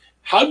 okay,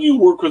 how do you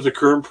work with the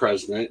current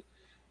president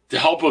to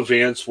help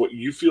advance what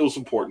you feel is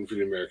important for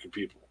the American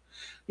people?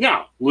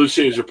 Now, Liz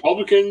Cheney's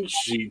Republican.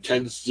 She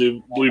tends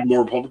to believe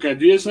more Republican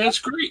ideas, and that's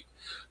great.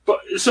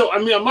 But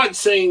I'm not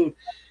saying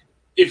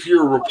if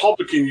you're a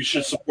Republican, you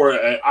should support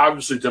an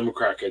obviously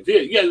Democratic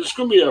idea. Yeah, there's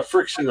going to be a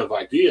friction of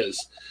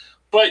ideas.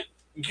 But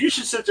you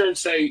should sit there and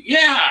say,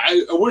 yeah,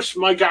 I wish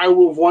my guy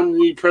would have won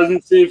the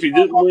presidency. If he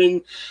didn't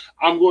win,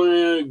 I'm going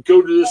to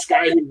go to this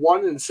guy who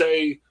won and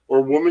say,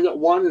 or woman that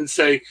won, and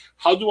say,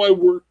 how do I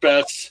work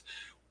best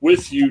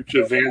with you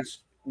to advance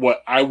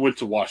what I went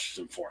to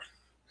Washington for?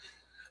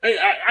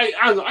 I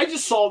don't know. I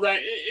just saw that.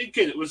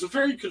 Again, it was a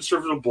very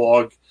conservative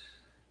blog.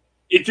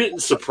 It didn't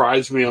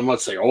surprise me. I'm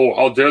not saying, oh,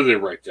 how dare they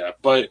write that?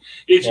 But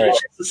it's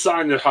just a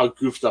sign of how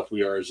goofed up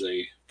we are as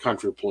a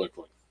country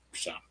politically.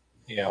 So,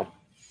 yeah.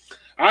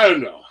 I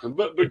don't know.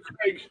 But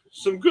Craig,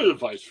 some good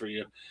advice for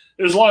you.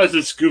 There's a lot of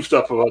this goofed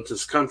up about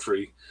this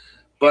country.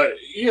 But,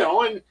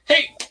 and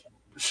hey,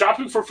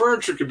 shopping for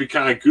furniture can be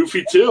kind of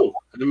goofy too.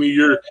 I mean,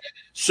 you're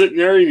sitting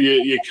there and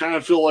you kind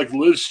of feel like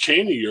Liz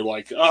Cheney. You're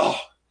like, oh,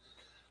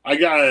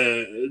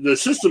 the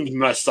system's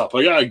messed up.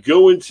 I gotta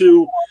go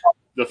into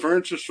the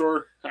furniture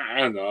store. I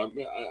don't know.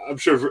 I'm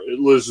sure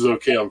Liz is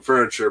okay on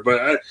furniture,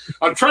 but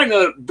I'm trying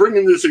to bring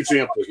in this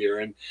example here.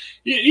 And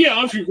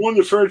if you go in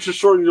the furniture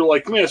store and you're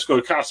like, man, it's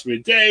going to cost me a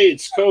day.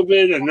 It's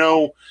COVID. I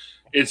know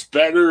it's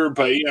better,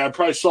 but I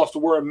probably still have to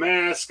wear a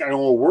mask. I don't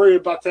want to worry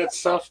about that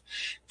stuff.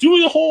 Do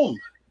it at home.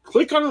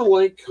 Click on a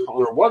link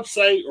on our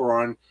website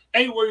or on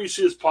anywhere you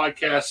see this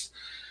podcast.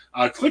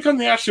 Click on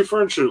the Ashley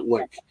Furniture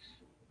link.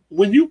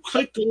 When you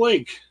click the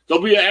link,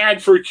 there'll be an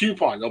ad for a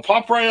coupon. They'll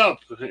pop right up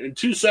in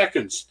 2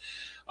 seconds.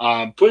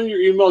 Put in your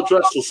email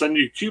address. They'll send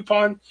you a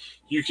coupon.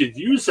 You could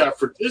use that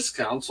for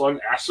discounts on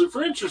Ashley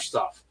Furniture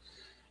stuff.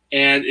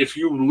 And if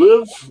you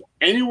live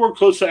anywhere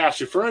close to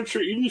Ashley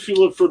Furniture, even if you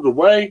live further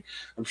away,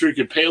 I'm sure you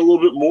could pay a little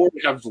bit more to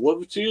have it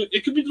delivered to you.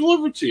 It could be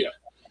delivered to you.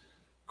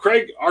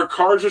 Craig, our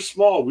cars are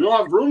small. We don't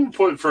have room to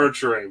put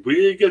furniture in. We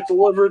need to get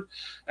delivered.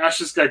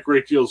 Ashley's got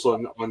great deals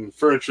on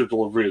furniture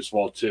delivery as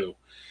well, too.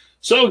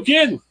 So,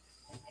 again,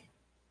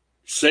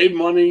 save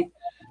money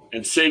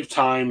and save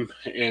time,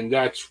 and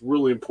that's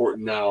really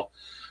important now,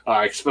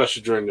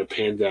 especially during the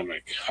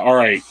pandemic. All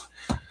right.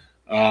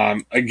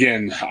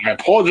 Again, I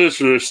apologize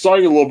for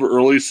starting a little bit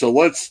early, so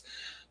let's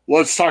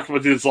talk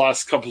about these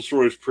last couple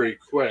stories pretty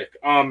quick.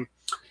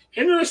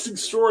 Interesting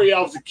story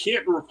out of the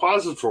Canton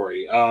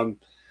repository. I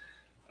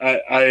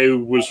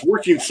was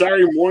working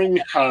Saturday morning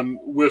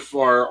with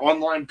our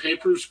online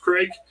papers,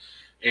 Craig,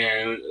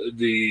 and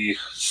the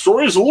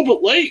story is a little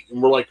bit late.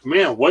 And we're like,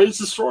 man, what is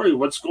the story?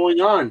 What's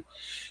going on?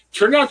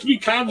 Turned out to be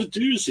kind of a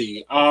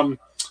doozy.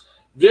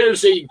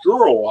 There's a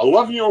girl,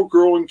 11-year-old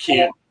girl in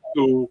Canton,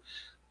 who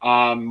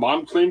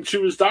mom claimed she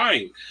was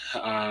dying.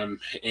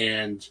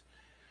 And,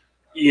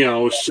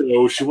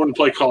 so she wanted to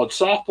play college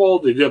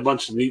softball. They did a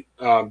bunch of neat,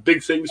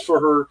 big things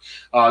for her.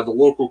 The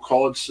local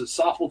college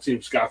softball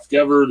teams got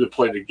together to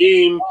play the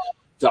game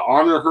to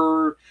honor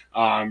her.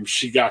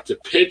 She got to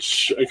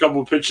pitch a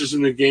couple of pitches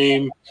in the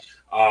game.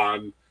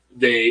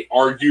 They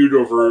argued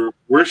over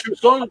where she was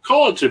going to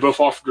college. They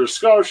both offered her a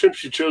scholarship.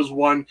 She chose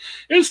one.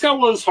 It's kind of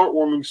one of those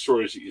heartwarming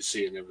stories that you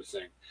see and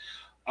everything.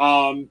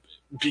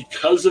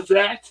 Because of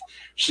that,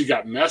 she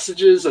got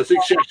messages. I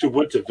think she actually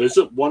went to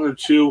visit one or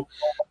two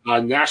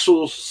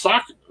national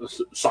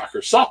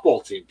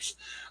softball teams.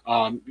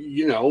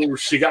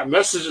 She got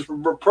messages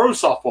from pro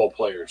softball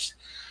players.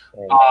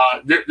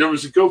 There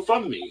was a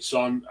GoFundMe,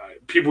 so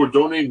people were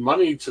donating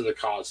money to the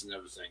cause and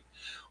everything.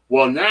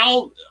 Well,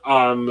 now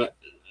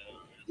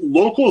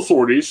local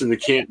authorities in the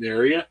Canton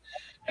area,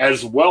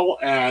 as well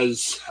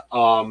as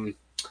some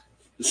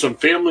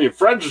family and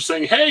friends, are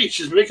saying, hey,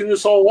 she's making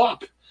this all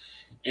up.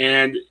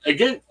 And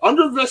again,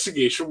 under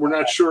investigation, we're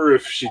not sure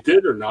if she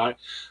did or not,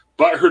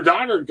 but her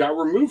daughter got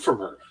removed from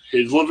her.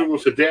 She's living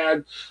with her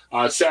dad.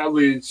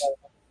 Sadly, it's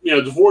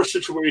divorce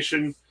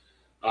situation.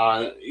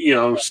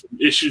 Some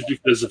issues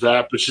because of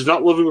that, but she's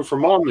not living with her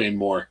mom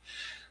anymore.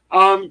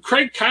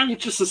 Craig, kind of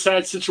just a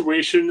sad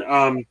situation.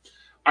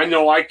 I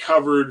know I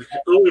covered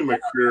early in my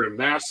career in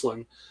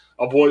Massillon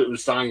a boy that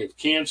was dying of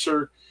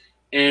cancer,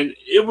 and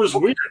it was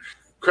weird.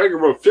 Craig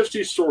wrote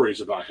 50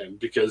 stories about him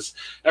because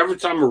every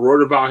time I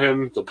wrote about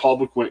him, the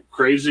public went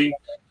crazy.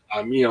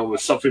 It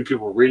was something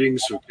people were reading,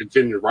 so we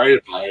continued to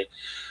write about it.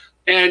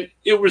 And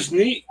it was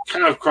neat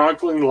kind of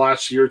chronicling the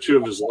last year or two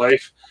of his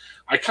life.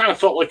 I kind of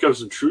felt like I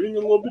was intruding a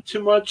little bit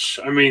too much.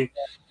 I mean,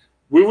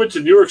 we went to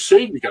New York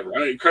City together,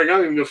 right? Craig, I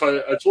don't even know if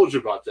I told you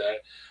about that.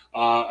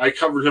 I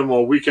covered him on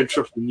a weekend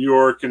trip to New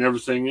York and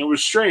everything. It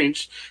was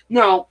strange.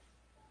 Now,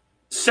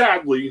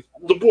 sadly,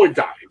 the boy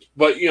died.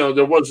 But,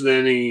 there wasn't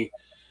any,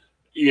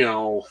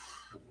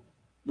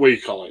 what do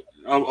you call it?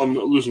 I'm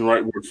losing the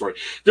right word for it.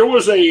 There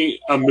was a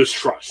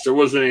mistrust. There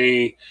was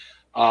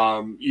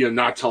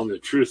not telling the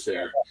truth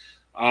there.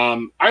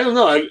 I don't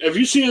know. Have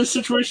you seen a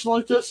situation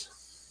like this?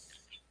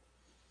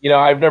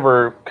 I've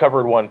never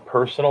covered one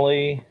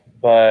personally,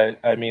 but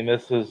I mean,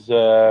 this is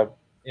about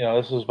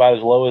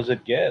as low as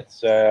it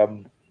gets.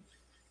 The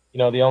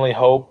only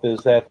hope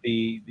is that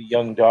the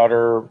young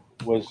daughter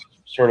was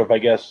sort of, I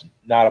guess,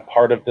 not a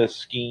part of this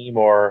scheme,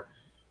 or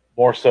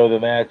more so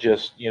than that,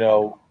 just,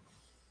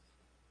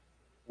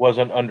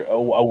 wasn't under,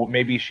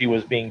 maybe she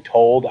was being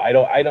told. I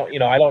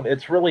don't,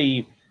 it's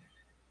really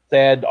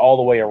sad all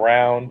the way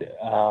around.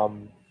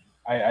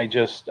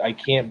 I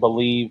can't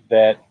believe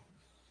that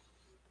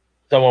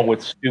someone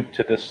would stoop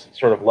to this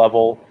sort of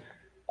level.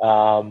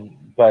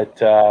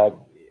 But I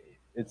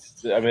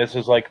mean, this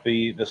is like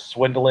the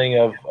swindling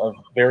of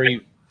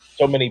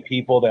so many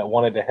people that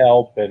wanted to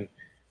help and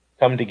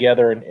come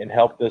together and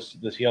help this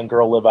young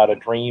girl live out a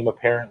dream,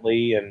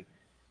 apparently. And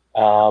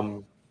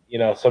um,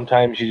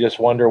 sometimes you just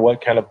wonder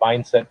what kind of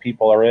mindset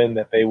people are in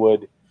that they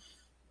would,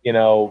 you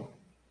know,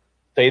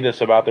 say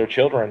this about their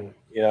children,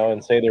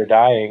 and say they're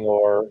dying,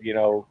 or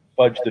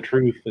fudge the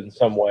truth in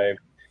some way.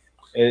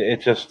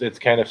 It's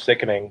kind of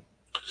sickening.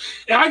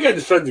 And I got to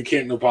defend the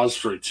Canton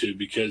Repository too,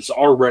 because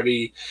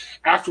already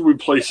after we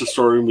placed the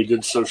story and we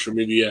did social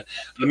media,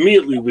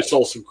 immediately we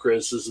saw some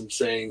criticism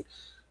saying,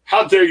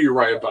 "How dare you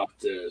write about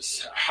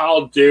this?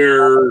 How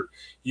dare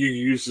you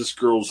use this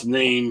girl's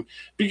name?"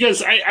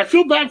 Because I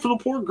feel bad for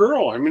the poor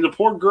girl. I mean, the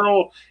poor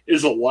girl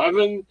is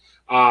 11.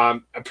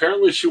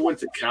 Apparently, she went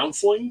to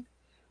counseling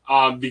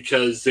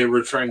because they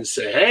were trying to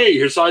say, "Hey,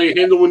 here's how you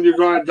handle when you're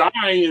going to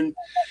die." And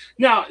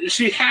now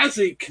she has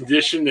a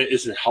condition that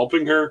isn't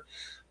helping her,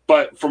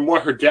 but from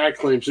what her dad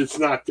claims, it's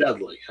not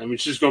deadly. I mean,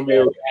 she's going to be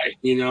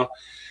okay,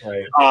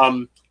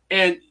 Right.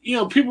 And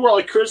people were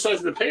like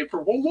criticizing the paper.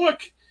 Well,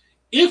 look,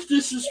 if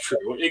this is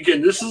true,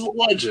 again, this is a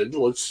legend.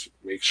 Let's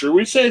make sure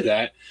we say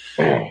that.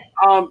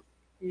 Um,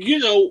 you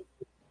know,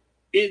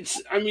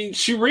 I mean,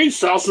 she raised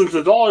thousands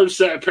of dollars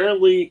that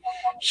apparently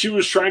she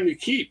was trying to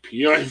keep.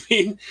 You know what I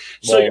mean?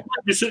 So Right. you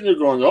might be sitting there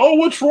going, "Oh,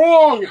 what's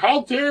wrong?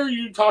 How dare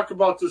you talk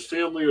about this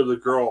family or the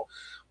girl?"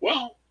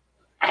 Well,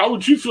 how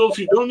would you feel if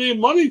you donated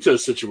money to a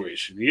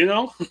situation? I mean,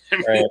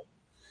 Right.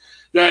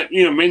 that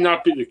may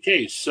not be the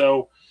case.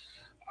 So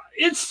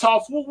it's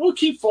tough. We'll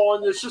keep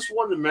following this. Just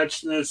wanted to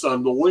mention this. The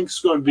link's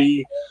going to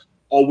be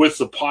with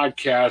the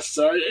podcast.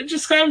 It's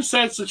just kind of a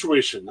sad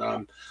situation.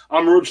 I'm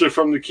originally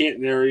from the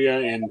Canton area,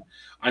 and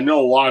I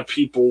know a lot of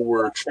people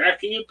were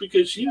tracking it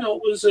because it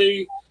was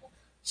a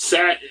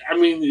sad. I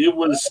mean, it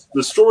was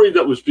the story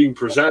that was being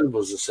presented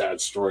was a sad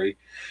story.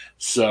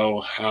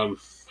 So I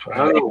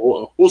don't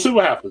know. We'll see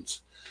what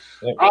happens.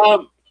 Yep.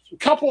 A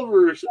couple of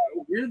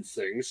weird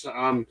things.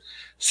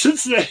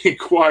 Cincinnati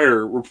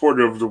Enquirer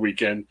reported over the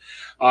weekend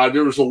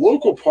there was a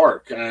local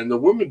park, and the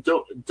woman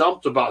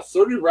dumped about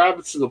 30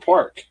 rabbits in the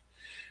park,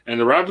 and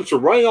the rabbits were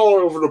running all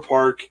over the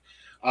park.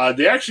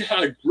 They actually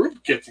had a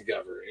group get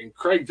together, and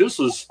Craig, this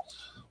was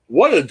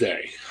what a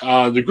day.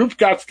 The group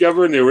got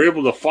together, and they were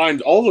able to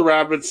find all the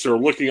rabbits. They were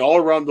looking all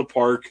around the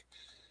park.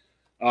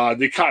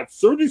 They caught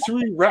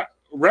 33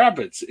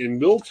 rabbits in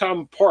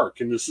Milltown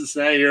Park in the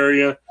Cincinnati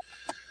area.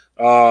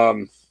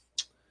 Um,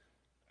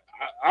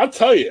 I'll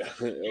tell you,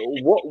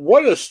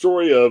 what a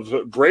story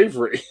of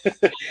bravery.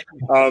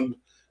 um,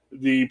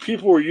 the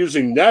people were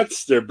using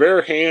nets, their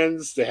bare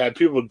hands. They had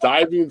people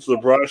diving into the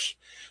brush,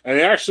 and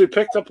they actually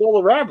picked up all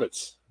the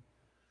rabbits.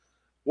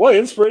 What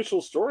an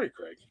inspirational story,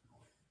 Craig.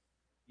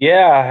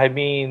 Yeah, I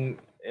mean,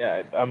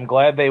 yeah, I'm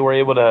glad they were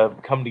able to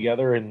come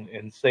together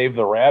and save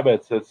the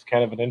rabbits. It's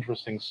kind of an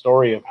interesting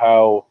story of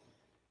how,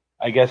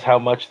 I guess, how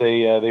much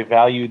they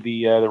valued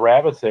the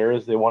rabbits there,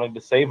 is they wanted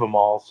to save them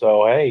all.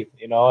 So hey,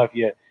 if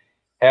you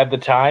have the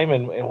time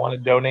and want to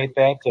donate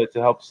that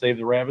to help save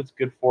the rabbits,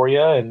 good for you.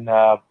 And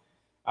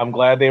I'm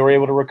glad they were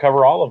able to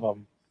recover all of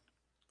them.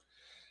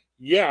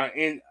 Yeah,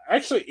 and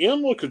actually,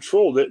 animal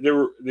control.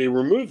 They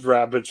removed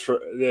rabbits.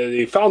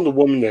 They found the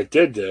woman that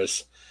did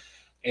this,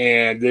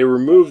 and they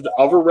removed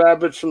other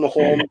rabbits from the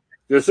home.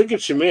 They're thinking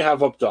she may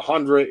have up to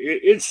 100.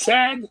 It's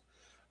sad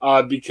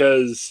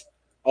because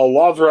a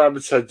lot of the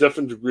rabbits had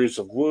different degrees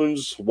of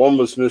wounds. One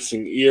was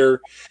missing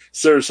ear.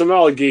 So there's some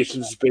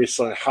allegations based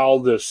on how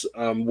this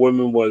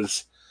woman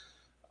was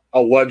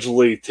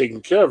allegedly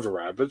taking care of the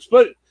rabbits.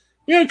 But,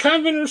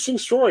 kind of an interesting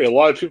story. A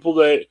lot of people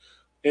that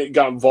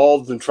got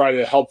involved and tried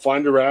to help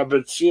find the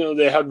rabbits,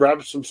 they had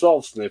rabbits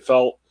themselves, and they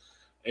felt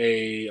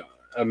a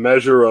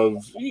measure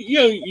of,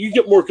 you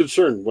get more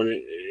concerned when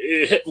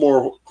it hit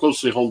more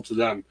closely home to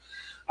them.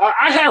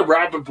 I had a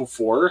rabbit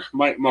before.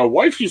 My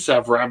wife used to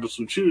have rabbits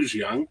when she was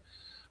young.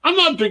 I'm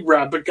not a big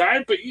rabbit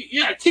guy, but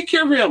yeah, take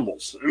care of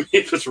animals. I mean,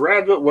 if it's a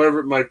rabbit, whatever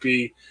it might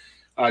be,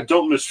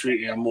 don't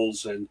mistreat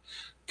animals. And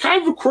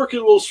kind of a quirky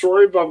little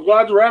story, but I'm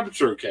glad the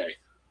rabbits are okay.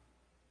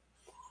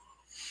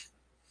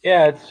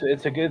 Yeah,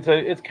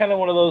 it's kind of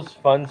one of those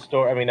fun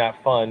story. I mean,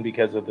 not fun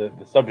because of the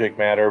subject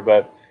matter,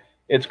 but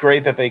it's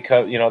great that they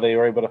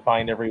were able to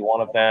find every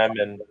one of them.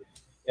 And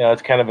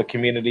it's kind of a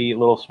community,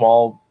 little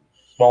small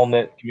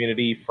knit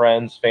community,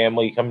 friends,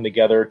 family coming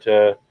together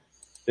to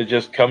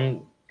just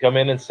come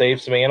in and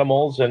save some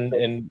animals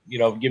and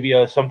give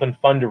you something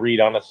fun to read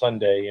on a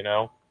Sunday.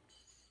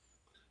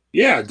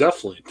 Yeah,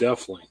 definitely,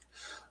 definitely.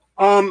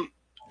 Um,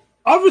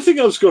 Other thing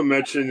I was going to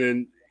mention,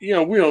 and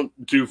we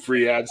don't do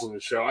free ads on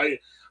the show.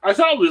 I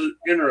thought it was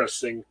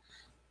interesting.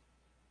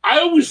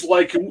 I'd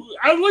like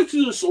to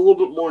do this a little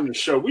bit more in the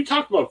show. We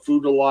talk about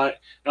food a lot,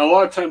 and a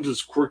lot of times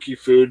it's quirky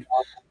food.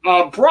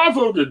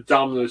 Bravo to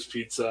Domino's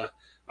Pizza.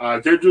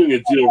 They're doing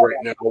a deal right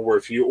now where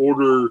if you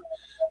order,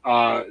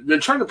 they're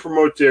trying to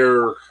promote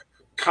their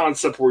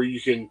concept where you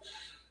can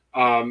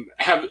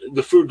have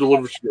the food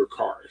delivered to your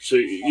car. So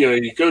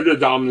you go to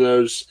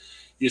Domino's,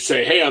 You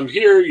say, hey, I'm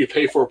here. You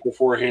pay for it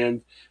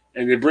beforehand,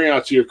 and they bring it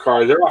out to your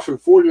car. They're offering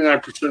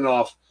 49%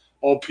 off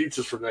all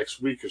pizzas for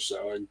next week or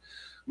so. And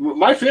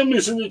my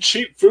family's into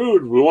cheap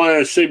food. We want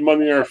to save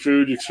money on our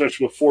food,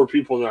 especially with 4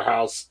 people in our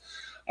house.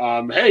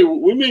 Hey,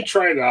 we may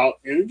try it out.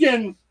 And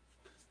again,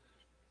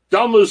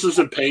 Domino's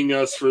isn't paying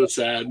us for this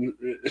ad.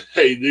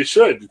 Hey, they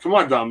should. Come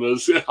on,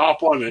 Domino's,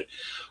 hop on it.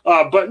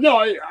 But no,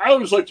 I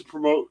always like to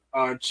promote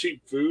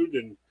cheap food,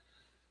 and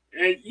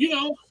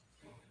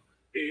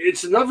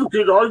it's another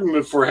good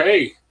argument for,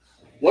 hey,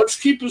 let's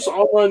keep this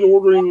online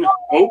ordering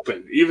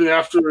open even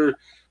after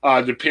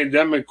the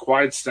pandemic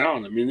quiets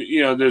down. I mean,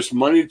 there's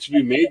money to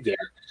be made there.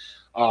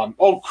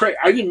 Craig,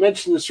 I didn't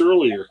mention this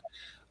earlier.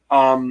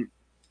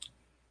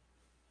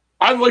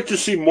 I'd like to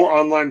see more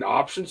online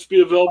options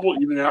be available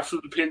even after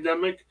the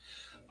pandemic.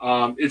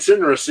 It's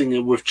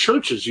interesting with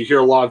churches. You hear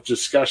a lot of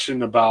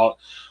discussion about,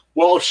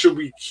 well, should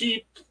we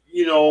keep,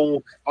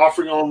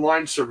 offering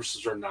online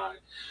services or not?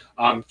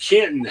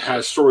 Canton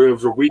has a story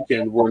over the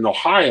weekend where in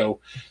Ohio,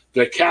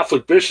 the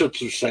Catholic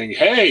bishops are saying,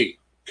 hey,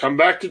 come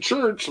back to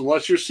church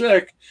unless you're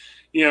sick.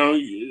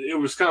 It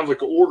was kind of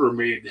like an order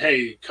made.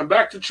 Hey, come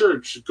back to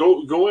church.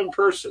 Go in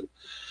person.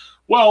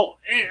 Well,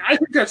 I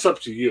think that's up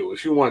to you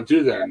if you want to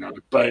do that or not.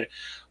 But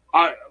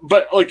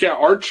like at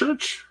our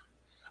church,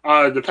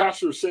 the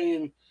pastor was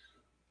saying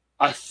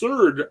a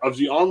third of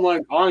the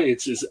online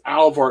audience is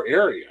out of our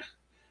area.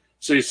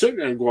 So he's sitting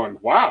there and going,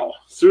 wow,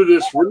 through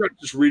this, we're not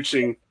just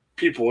reaching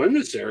people in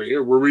this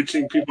area, we're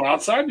reaching people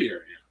outside the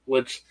area,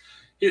 which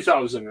he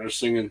thought was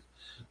interesting, and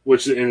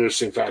which is an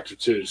interesting factor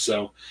too.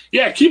 So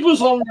yeah, keep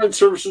those online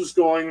services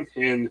going,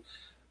 and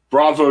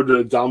bravo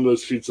to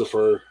Domino's Pizza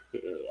for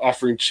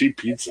offering cheap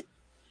pizza.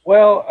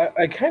 Well,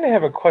 I kind of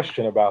have a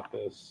question about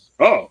this.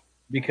 Oh.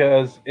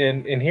 Because,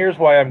 and here's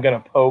why I'm going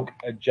to poke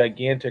a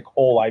gigantic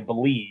hole, I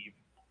believe,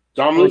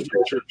 Domino's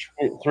Church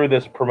through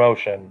this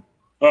promotion.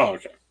 Oh,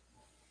 okay.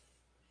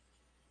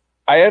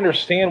 I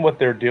understand what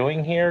they're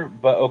doing here,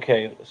 but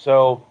okay,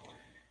 so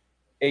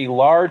a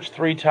large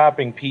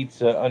 3-topping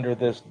pizza under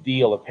this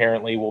deal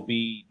apparently will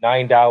be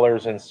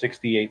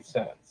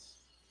 $9.68.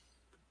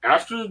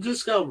 After the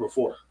discount,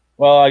 before?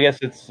 Well, I guess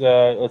it's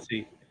let's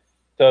see.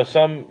 So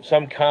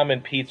some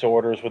common pizza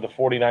orders with a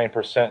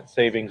 49%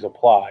 savings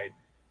applied.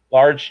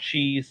 Large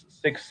cheese,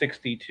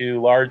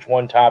 $6.62. Large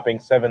 1-topping,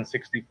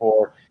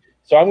 $7.64.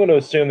 So I'm going to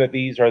assume that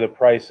these are the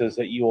prices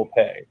that you will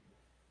pay.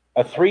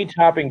 A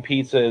 3-topping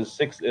pizza is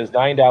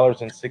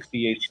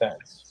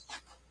 $9.68.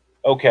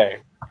 Okay.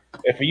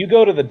 If you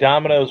go to the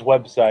Domino's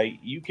website,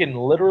 you can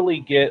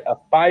literally get a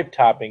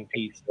 5-topping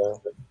pizza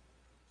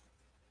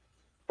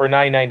for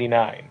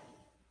 $9.99.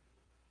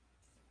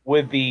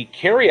 With the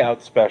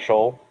carryout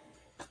special,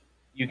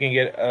 you can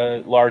get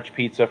a large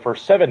pizza for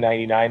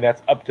 $7.99.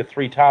 That's up to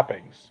 3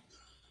 toppings.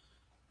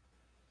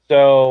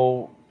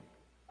 So,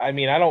 I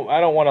mean, I don't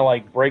want to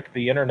like break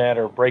the internet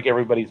or break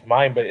everybody's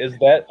mind, but is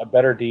that a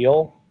better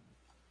deal?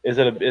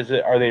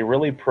 Are they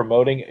really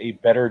promoting a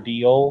better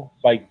deal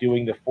by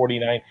doing the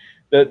 49?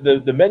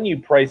 The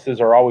menu prices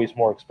are always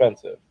more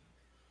expensive,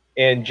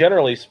 and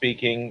generally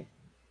speaking,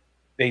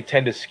 they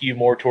tend to skew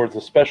more towards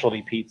the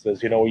specialty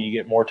pizzas. Where you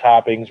get more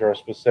toppings or a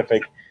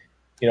specific,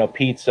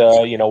 pizza.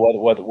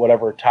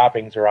 Whatever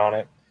toppings are on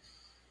it.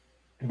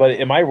 But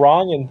am I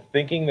wrong in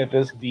thinking that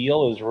this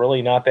deal is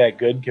really not that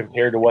good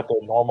compared to what the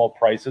normal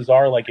prices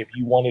are? Like if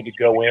you wanted to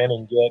go in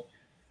and get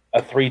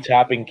a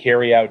 3-topping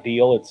carry-out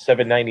deal, it's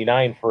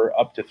 $7.99 for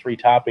up to 3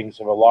 toppings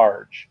of a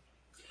large,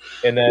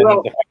 and then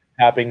the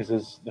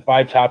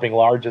 5-topping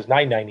large is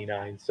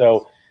 $9.99.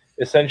 So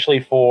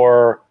essentially,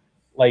 for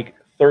like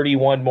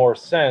 31 more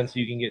cents,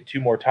 you can get 2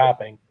 more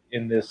topping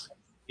in this,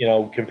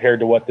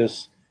 compared to what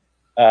this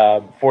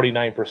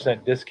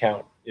 49%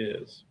 discount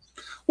is.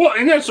 Well,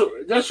 and that's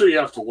what you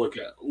have to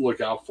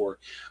look out for.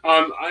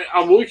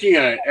 I'm looking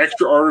at an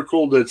extra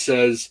article that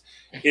says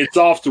it's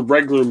off the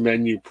regular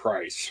menu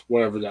price,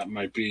 whatever that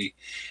might be.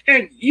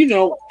 And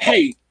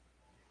hey,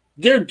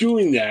 they're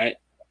doing that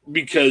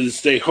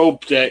because they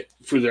hope that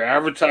for their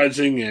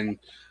advertising and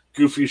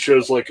goofy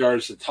shows like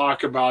ours to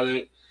talk about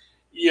it,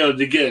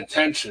 to get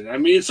attention. I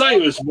mean, it's not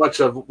even as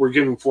much of we're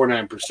giving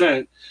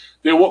 49%.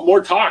 They want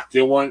more talk.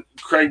 They want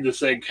Craig to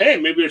say, hey,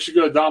 maybe I should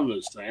go to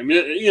Domino's today. I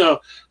mean,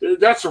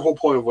 that's the whole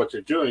point of what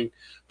they're doing.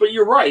 But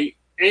you're right.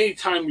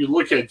 Anytime you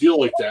look at a deal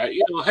like that,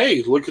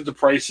 hey, look at the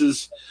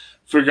prices,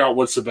 figure out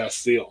what's the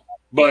best deal.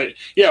 But,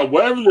 yeah,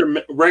 whatever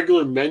their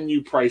regular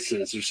menu price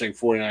is, they're saying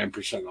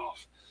 49%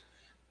 off.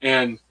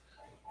 And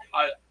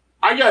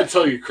I got to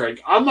tell you, Craig,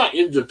 I'm not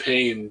into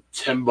paying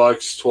 $10,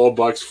 $12,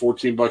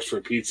 $14 for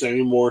a pizza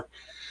anymore.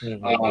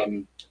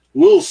 Mm-hmm.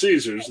 Little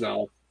Caesars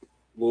now.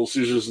 Little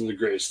Caesars isn't the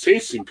greatest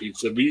tasting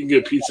pizza, but you can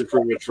get pizza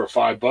pretty much for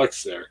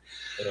 $5 there.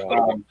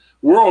 Yeah.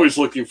 We're always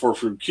looking for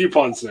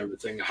coupons and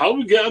everything. How do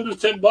we get under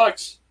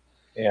 $10?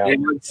 Yeah.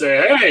 And you'd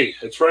say, hey,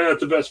 it's probably not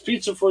the best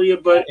pizza for you,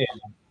 but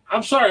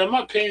I'm sorry, I'm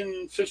not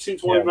paying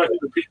 $15, $20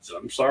 for pizza.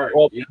 I'm sorry.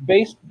 Well,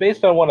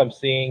 based on what I'm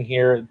seeing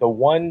here, the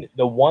one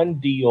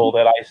deal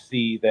that I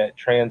see that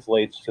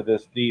translates to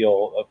this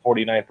deal of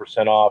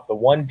 49% off, the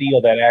one deal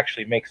that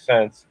actually makes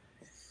sense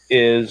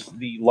is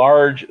the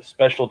large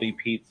specialty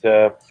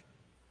pizza,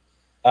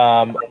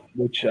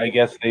 which I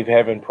guess they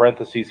have in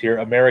parentheses here.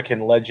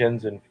 American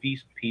Legends and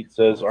Feast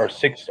pizzas are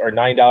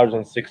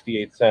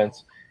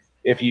 $9.68.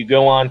 If you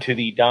go on to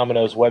the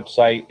Domino's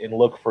website and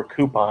look for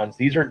coupons,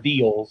 these are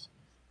deals.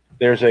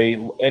 There's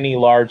any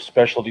large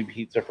specialty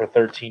pizza for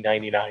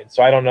 $13.99.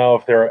 So I don't know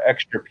if there are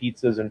extra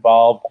pizzas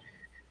involved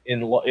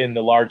in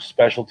the large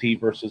specialty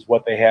versus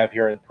what they have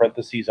here in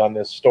parentheses on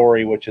this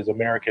story, which is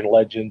American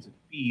Legends and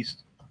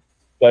Feast.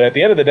 But at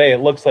the end of the day, it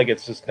looks like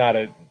it's just not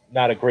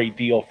a great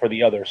deal for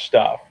the other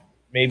stuff.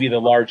 Maybe the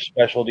large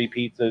specialty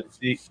pizza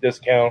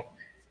discount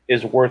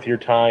is worth your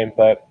time,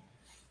 but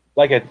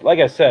like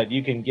I said,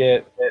 you can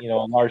get a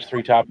large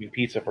 3 topping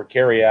pizza for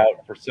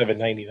carryout for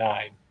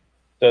 $7.99.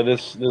 So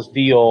this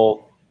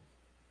deal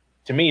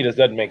to me just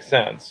doesn't make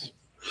sense.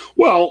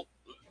 Well,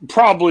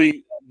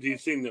 probably the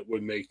thing that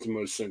would make the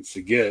most sense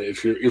to get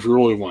if you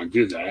really want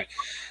to do that.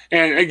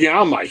 And again,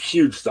 I'm a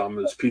huge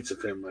Domino's pizza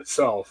fan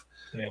myself,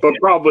 but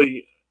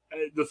probably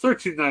the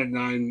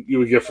 $13.99 you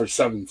would get for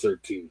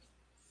 $7.13.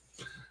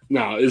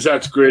 Now, is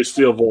that the greatest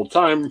deal of all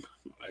time?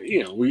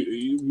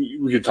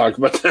 We could talk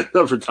about that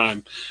another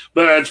time,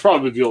 but that's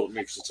probably the deal that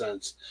makes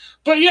sense.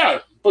 But yeah,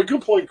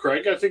 good point,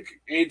 Craig. I think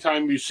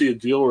anytime you see a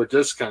deal or a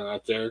discount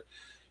out there,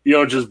 you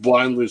don't just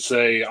blindly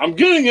say, I'm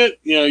getting it.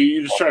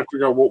 You just try to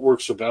figure out what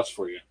works the best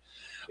for you.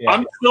 Yeah.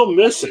 I'm still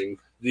missing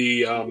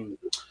the,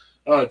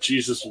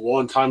 Jesus, a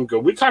long time ago.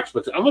 We talked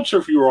about that. I'm not sure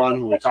if you were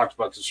on when we talked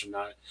about this or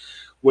not.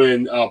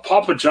 When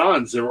Papa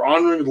John's, they were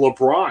honoring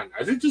LeBron.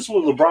 I think this is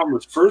when LeBron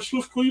was first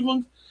with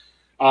Cleveland.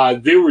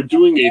 They were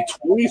doing a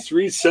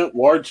 23-cent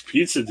large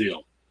pizza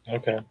deal.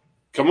 Okay.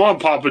 Come on,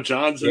 Papa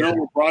John's. I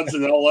know LeBron's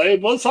in L.A.,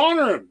 but let's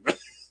honor him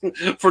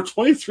for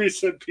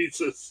 23-cent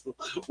pizzas.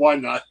 Why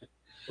not?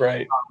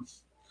 Right.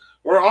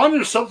 Or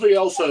honor something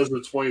else that has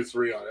a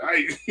 23 on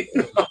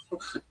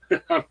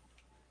it.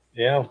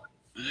 Yeah.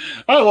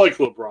 I like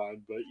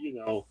LeBron, but,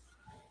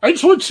 I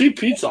just want cheap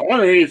pizza. I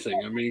want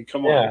anything. I mean,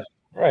 come on. Yeah,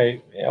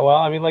 right. Yeah, well,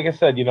 I mean, like I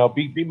said,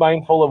 be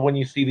mindful of when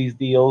you see these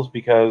deals,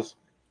 because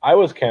I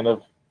was kind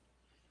of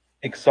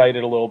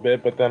excited a little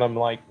bit, but then I'm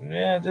like,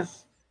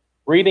 just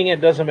reading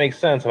it doesn't make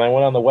sense. And I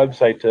went on the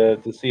website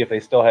to see if they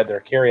still had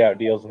their carryout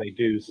deals, and they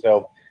do.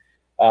 So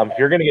if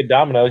you're going to get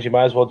Domino's, you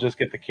might as well just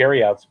get the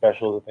carryout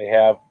special that they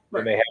have,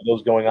 and they have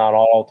those going on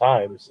all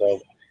time. So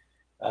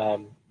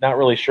not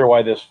really sure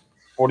why this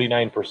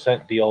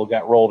 49% deal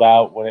got rolled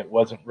out when it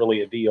wasn't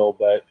really a deal,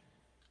 but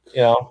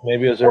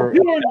maybe it was a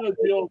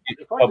deal.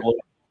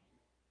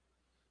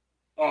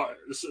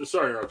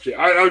 Sorry, RFG.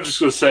 I was just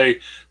going to say,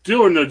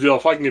 deal or no deal,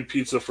 if I can get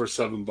pizza for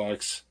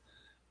 $7,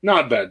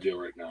 not a bad deal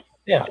right now.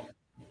 Yeah.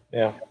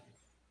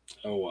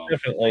 Oh, well.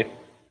 Definitely.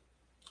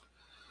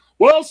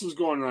 What else is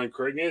going on,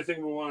 Craig?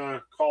 Anything we want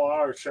to call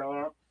out or shout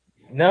out?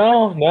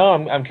 No.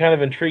 I'm kind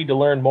of intrigued to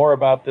learn more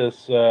about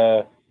this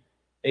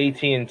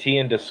AT&T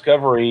and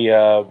Discovery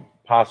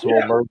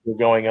possible merger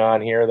going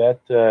on here.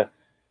 That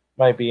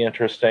might be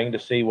interesting to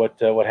see what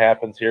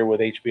happens here with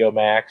HBO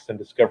Max and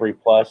Discovery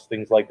Plus,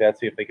 things like that.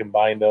 See if they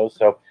combine those.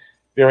 So,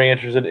 very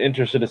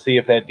interested to see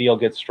if that deal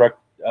gets struck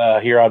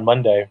here on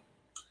Monday.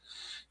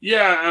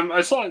 Yeah,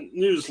 I saw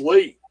news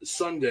late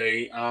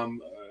Sunday.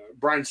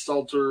 Brian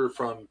Stelter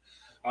from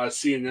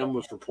CNN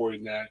was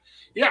reporting that.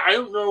 Yeah, I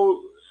don't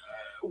know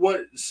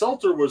what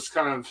Stelter was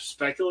kind of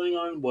speculating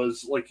on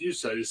was, like you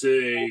said, is it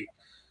a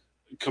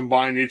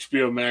combined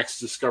HBO Max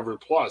Discovery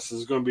Plus?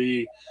 Is it going to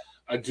be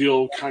a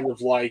deal kind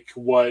of like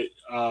what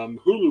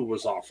Hulu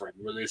was offering,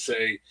 where they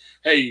say,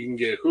 hey, you can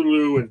get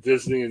Hulu and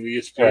Disney and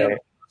ESPN. Right.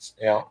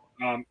 Yeah.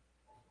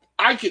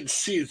 I could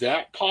see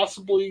that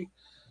possibly.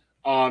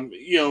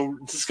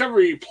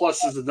 Discovery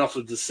Plus is enough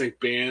of a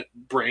distinct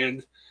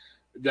brand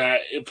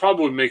that it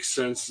probably makes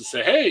sense to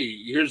say, hey,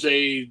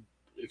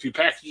 if you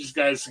package these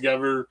guys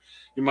together,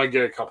 you might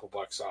get a couple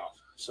bucks off.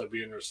 So it'd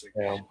be interesting.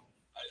 Yeah.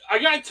 I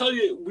got to tell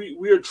you,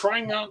 we are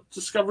trying out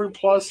Discovery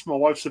Plus. My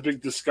wife's a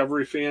big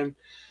Discovery fan.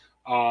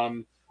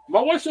 My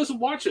wife doesn't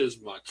watch it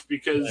as much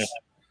because,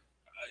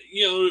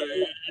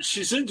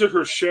 she's into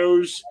her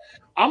shows.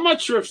 I'm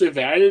not sure if they've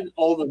added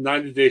all the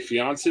 90 Day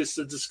Fiancés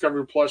to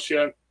Discovery Plus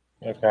yet.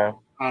 Okay.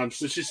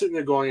 So she's sitting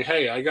there going,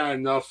 hey, I got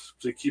enough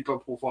to keep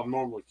up with what I'm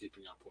normally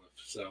keeping up with.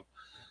 So,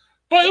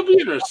 but it'll be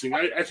interesting.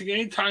 I think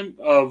any time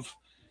of,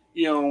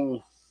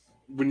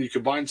 when you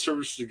combine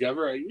services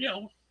together,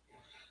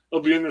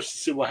 it'll be interesting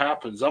to see what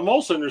happens. I'm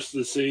also interested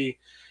to see,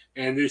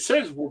 and they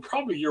said we're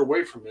probably a year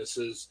away from this,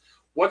 is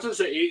what does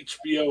the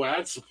HBO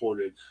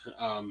ad-supported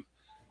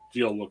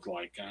deal look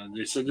like?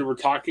 They said they were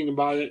talking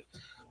about it.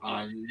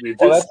 That's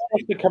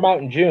supposed to come out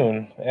in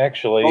June,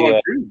 actually.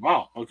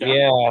 Wow. Okay.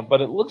 Yeah,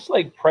 but it looks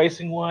like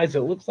pricing-wise,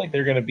 it looks like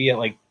they're going to be at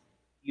like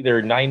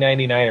either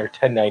 $9.99 or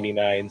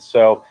 $10.99.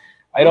 So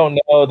I don't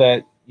know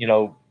that,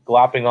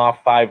 glopping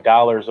off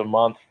 $5 a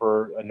month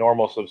for a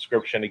normal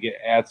subscription to get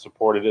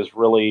ad-supported is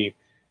really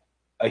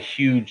a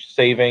huge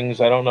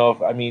savings. I don't know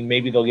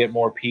maybe they'll get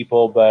more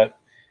people, but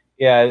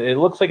yeah, it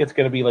looks like it's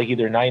going to be like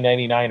either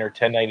 $9.99 or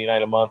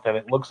 $10.99 a month, and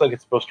it looks like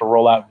it's supposed to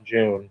roll out in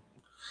June.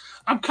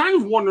 I'm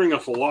kind of wondering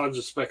if a lot of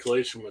the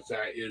speculation with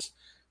that is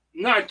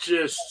not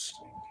just,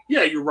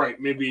 yeah, you're right.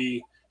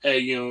 Maybe,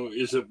 hey,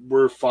 is it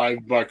worth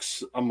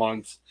 $5 a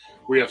month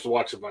where you have to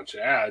watch a bunch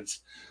of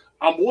ads?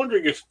 I'm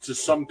wondering if to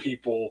some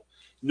people,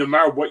 no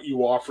matter what you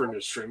offer in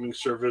a streaming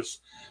service,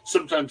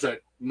 sometimes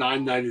that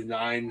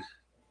 $9.99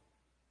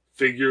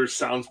 figure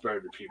sounds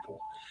better to people.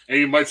 And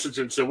you might sit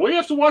there and say, well, you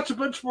have to watch a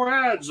bunch more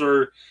ads,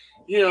 or,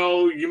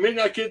 you may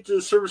not get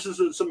the services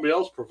that somebody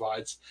else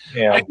provides.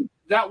 Yeah. I think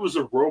that was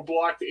a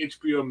roadblock that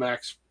HBO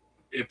Max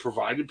it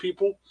provided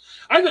people.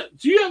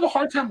 Do you have a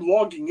hard time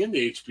logging into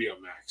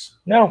HBO Max?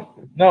 No.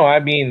 I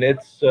mean,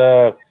 it's.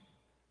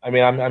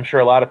 I'm sure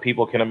a lot of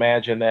people can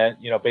imagine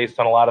that. Based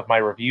on a lot of my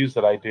reviews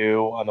that I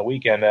do on the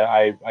weekend,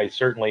 I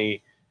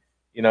certainly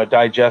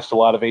digest a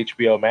lot of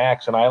HBO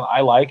Max, and I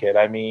like it.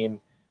 I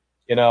mean,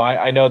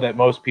 I know that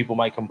most people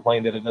might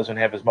complain that it doesn't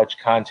have as much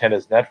content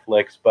as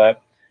Netflix,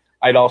 but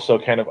I'd also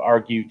kind of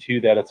argue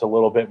too that it's a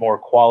little bit more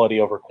quality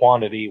over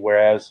quantity,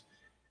 whereas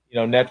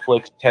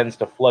Netflix tends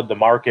to flood the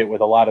market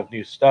with a lot of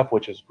new stuff,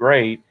 which is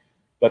great,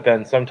 but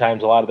then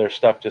sometimes a lot of their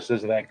stuff just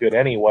isn't that good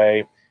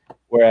anyway.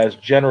 Whereas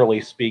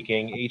generally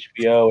speaking,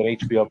 HBO and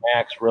HBO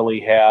Max really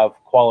have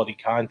quality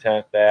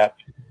content that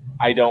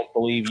I don't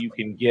believe you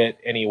can get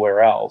anywhere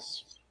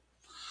else.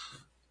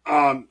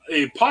 A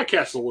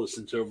podcast I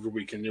listened to over the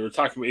weekend, they were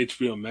talking about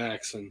HBO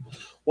Max, and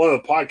one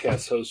of the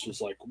podcast hosts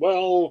was like,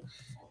 well,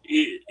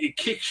 it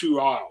kicks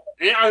you out.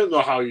 And I don't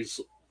know how he's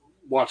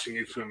watching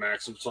HBO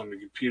Max, if it's on the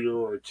computer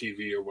or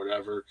TV or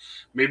whatever,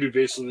 maybe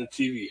based on the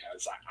TV he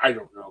has. I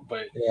don't know.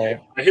 But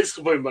Right. his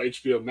complaint about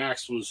HBO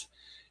Max was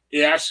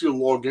it asks you to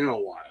log in a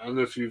lot. I don't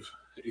know if you've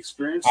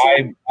experienced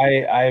that.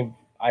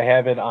 I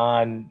have it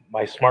on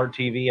my smart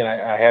TV, and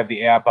I have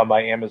the app on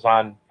my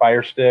Amazon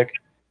Fire Stick,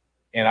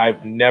 and I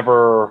have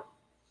never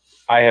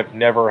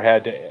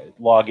had to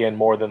log in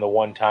more than the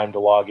one time to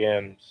log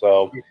in.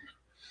 So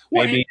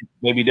Well,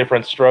 maybe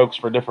different strokes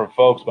for different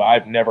folks, but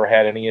I've never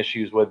had any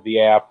issues with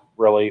the app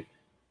really.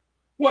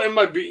 it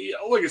might be,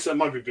 like I said, it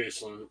might be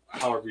based on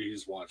however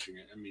he's watching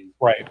it. I mean,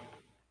 Right.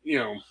 you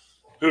know,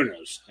 who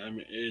knows? I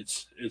mean,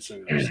 it's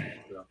interesting.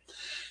 So.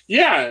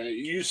 Yeah,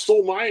 you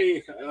stole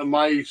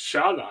my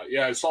shout out.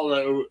 Yeah, I saw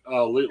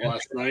that late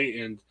last night,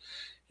 and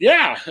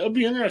yeah, it'll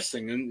be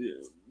interesting. And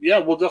yeah,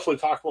 we'll definitely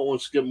talk about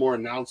once we get more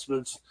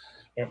announcements.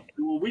 Yeah.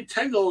 We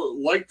tend to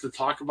like to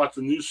talk about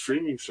the new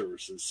streaming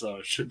services, so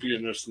it should be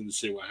interesting to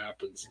see what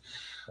happens.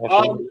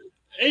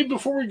 Hey,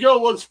 before we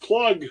go, let's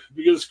plug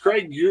because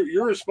Craig,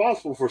 you're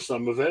responsible for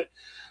some of it.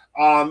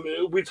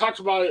 We talked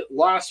about it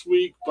last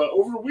week, but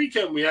over the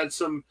weekend we had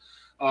some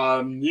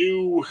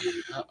new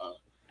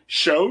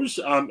shows.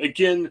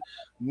 Again,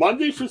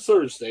 Monday for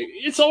Thursday.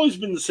 It's always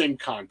been the same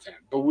content,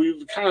 but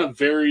we've kind of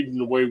varied in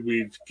the way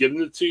we've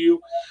given it to you.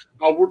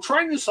 We're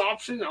trying this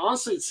option.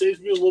 Honestly, it saves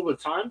me a little bit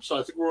of time, so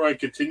I think we're going to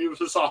continue with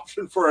this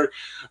option for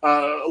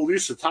at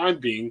least the time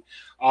being.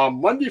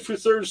 Monday for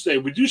Thursday,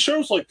 we do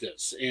shows like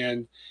this,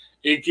 and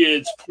it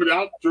gets put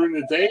out during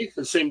the day,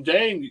 the same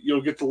day, and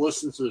you'll get to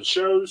listen to the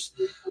shows.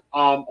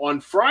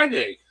 On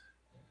Friday,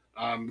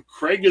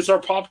 Craig is our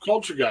pop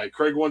culture guy.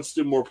 Craig wants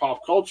to do more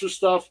pop culture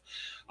stuff.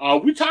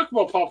 We talk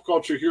about pop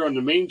culture here on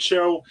the main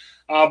show,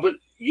 but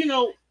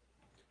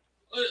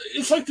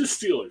it's like the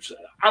Steelers.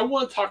 I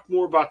want to talk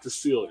more about the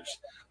Steelers.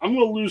 I'm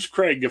going to lose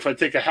Craig if I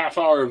take a half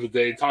hour of a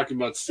day talking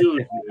about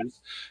Steelers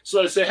news.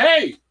 So I say,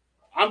 hey,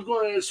 I'm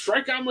going to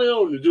strike out my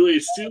own to do a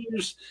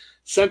Steelers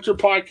Center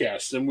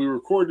podcast, and we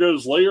record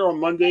those later on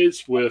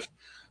Mondays with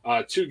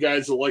two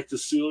guys that like the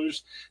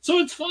Steelers. So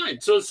it's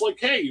fine. So it's like,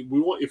 hey,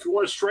 if you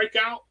want to strike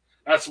out,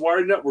 that's why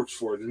our network's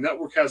for. The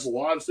network has a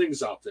lot of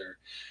things out there.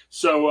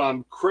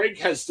 So Craig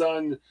has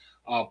done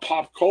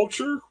pop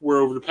culture, where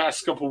over the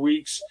past couple of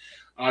weeks,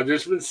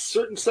 there's been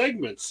certain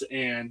segments,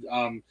 and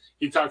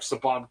he talks to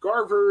Bob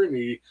Garver, and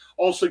he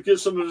also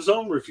gives some of his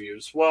own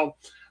reviews. Well,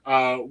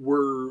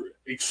 we're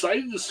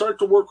excited to start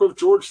to work with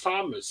George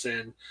Thomas,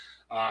 and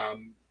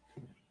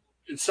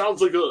it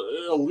sounds like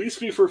it'll at least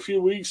be for a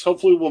few weeks.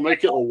 Hopefully, we'll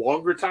make it a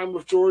longer time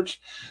with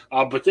George.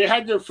 But they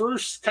had their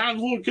first kind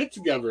of little get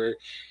together.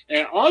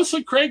 And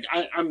honestly, Craig,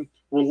 I'm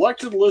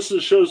reluctant to listen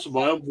to shows with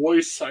my own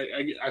voice.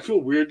 I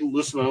feel weird to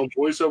listen to my own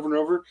voice over and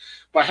over.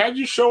 But I had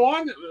your show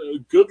on.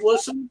 Good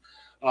listen.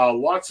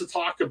 Lots of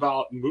talk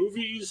about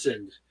movies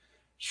and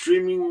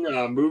streaming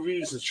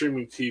movies and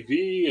streaming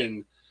TV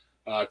and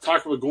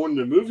talk about going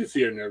to the movie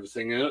theater and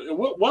everything. And it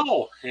went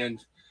well. And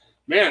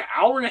man,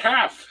 hour and a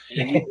half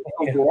and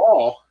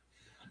overall.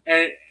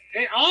 And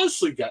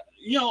honestly,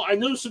 I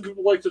know some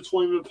people like the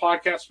 20-minute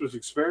podcast. We've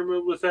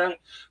experimented with that.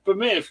 But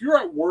man, if you're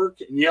at work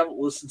and you haven't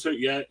listened to it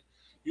yet,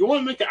 you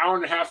want to make an hour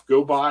and a half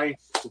go by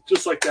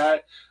just like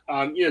that.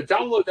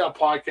 Download that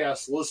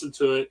podcast, listen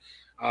to it.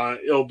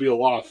 It'll be a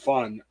lot of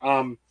fun.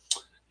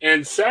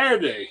 And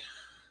Saturday,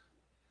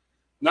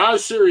 not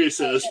as serious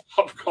as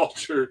pop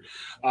culture.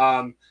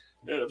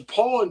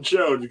 Paul and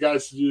Joe, the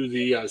guys to do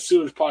the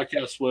Steelers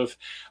podcast with,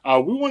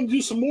 we want to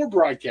do some more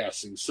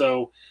broadcasting.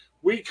 So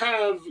we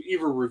kind of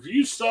either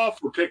review stuff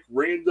or pick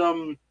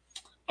random,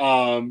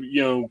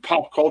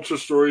 pop culture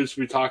stories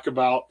we talk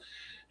about.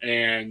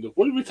 And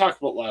what did we talk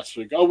about last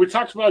week? Oh, we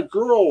talked about a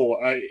girl,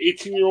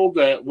 18-year-old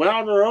that went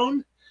on her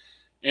own,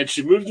 and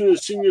she moved into a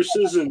senior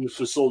citizen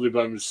facility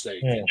by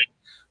mistake. Hmm.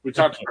 We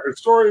talked about her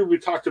story. We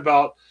talked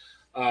about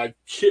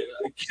Kid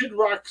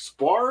Rock's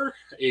bar.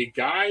 A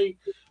guy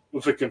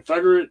with a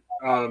Confederate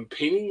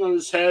painting on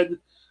his head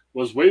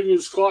was waving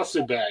his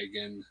closet bag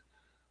and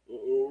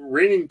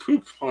raining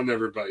poop on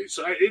everybody.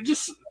 So it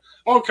just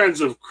all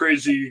kinds of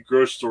crazy,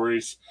 gross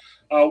stories.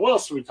 What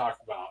else did we talk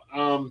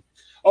about?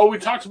 We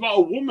talked about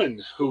a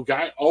woman who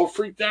got all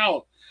freaked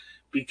out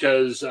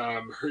because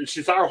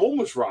she thought her home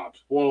was robbed.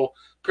 Well,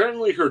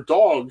 apparently her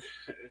dog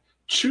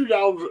chewed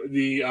out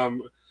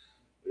the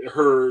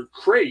her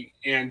crate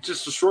and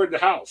just destroyed the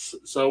house.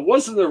 So it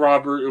wasn't the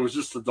robber; it was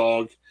just the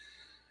dog.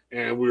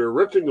 And we were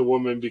ripping the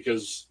woman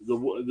because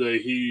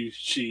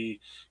she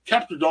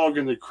kept the dog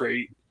in the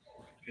crate,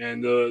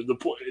 and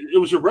it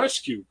was a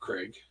rescue,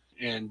 Craig,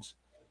 and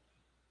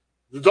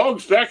the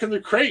dog's back in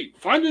the crate.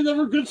 Find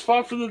another good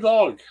spot for the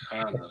dog.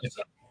 I don't know.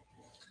 So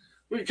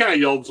we kind of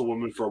yelled at the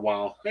woman for a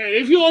while.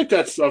 Hey, if you like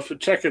that stuff,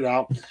 check it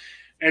out.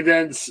 And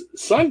then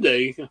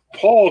Sunday,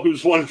 Paul,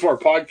 who's one of our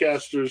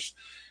podcasters,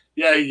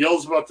 he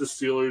yells about the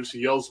Steelers. He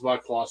yells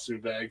about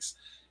colostomy bags.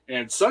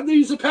 And Sunday,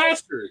 he's a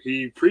pastor.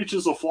 He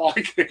preaches a flock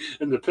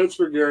in the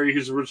Pittsburgh area.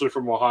 He's originally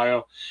from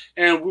Ohio.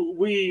 And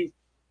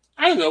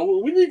I don't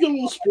know, we need to get a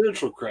little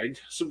spiritual, Craig.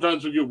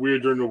 Sometimes we get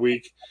weird during the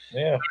week.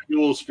 Yeah. Get a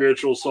little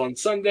spiritual. So on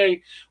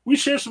Sunday, we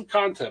share some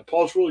content.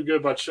 Paul's really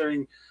good about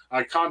sharing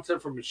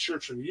content from his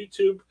church on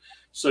YouTube.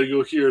 So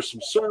you'll hear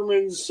some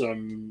sermons,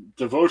 some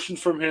devotion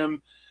from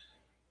him,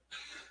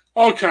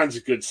 all kinds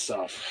of good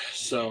stuff.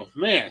 So,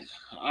 man,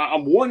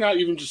 I'm worn out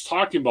even just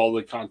talking about all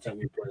the content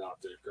we put out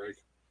there, Greg.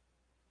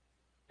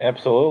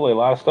 Absolutely. A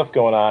lot of stuff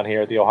going on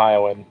here at the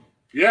Ohioan.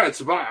 Yeah,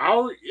 it's about an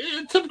hour,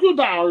 typically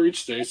about an hour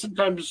each day.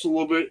 Sometimes it's a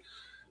little bit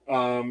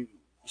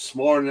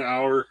smaller than an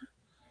hour.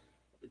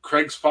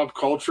 Craig's Pop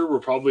Culture will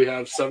probably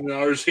have 7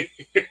 hours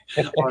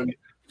on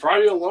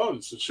Friday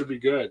alone, so it should be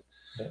good.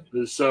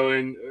 So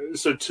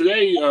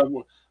today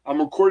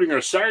I'm recording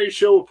our Saturday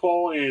show with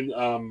Paul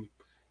and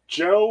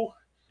Joe,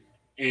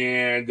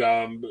 and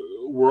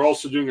we're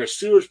also doing our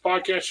Steelers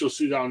podcast. You'll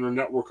see that on our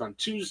network on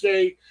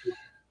Tuesday.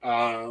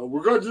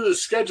 We're going to do the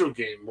schedule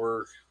game.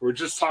 We're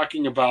just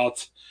talking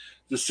about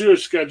the Steelers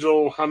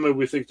schedule, how many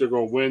we think they're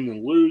going to win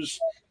and lose,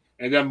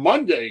 and then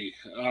Monday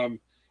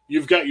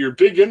you've got your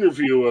big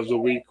interview of the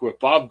week with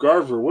Bob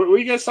Garver. What are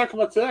you guys talking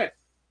about today?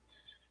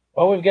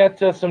 Well, we've got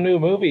some new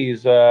movies.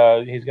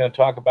 He's going to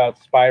talk about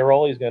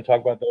Spiral. He's going to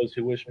talk about Those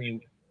Who Wish Me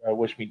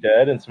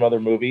Dead and some other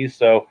movies.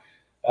 So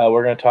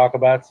we're going to talk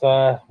about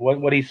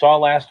what he saw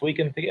last week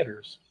in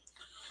theaters.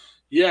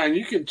 Yeah, and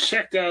you can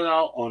check that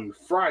out on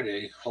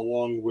Friday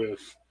along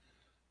with.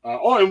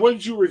 And what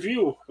did you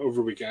review over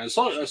the weekend? I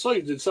saw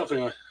you did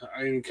something.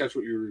 I didn't catch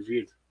what you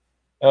reviewed.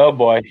 Oh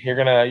boy,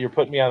 you're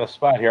putting me on the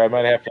spot here. I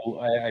might have to.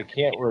 I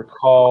can't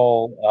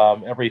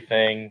recall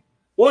everything.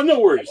 Well, no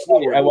worries.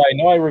 I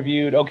know I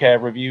reviewed. Okay, I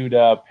reviewed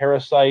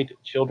Parasite,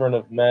 Children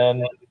of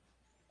Men.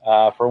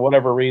 For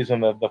whatever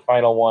reason, the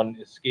final one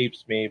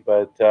escapes me.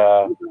 But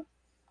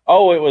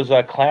it was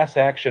a Class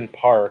Action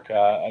Park,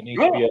 an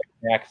HBO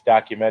Max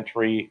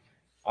documentary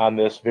on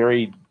this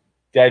very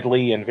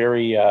deadly and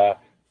very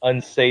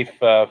unsafe,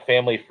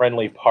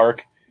 family-friendly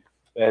park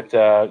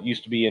that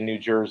used to be in New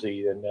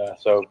Jersey. And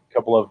so a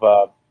couple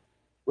of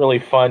really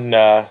fun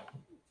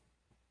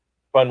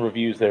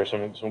reviews there.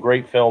 Some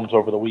great films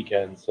over the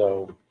weekend.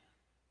 So,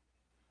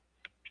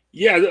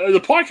 yeah,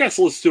 the podcast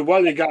I listened to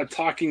while they got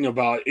talking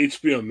about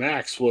HBO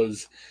Max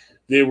was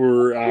they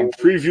were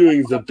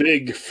previewing the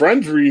big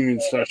Friends reunion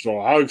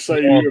special. How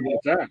excited are you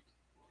about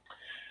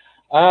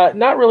that?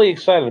 Not really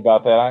excited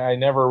about that. I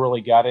never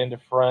really got into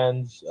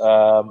Friends.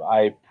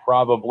 I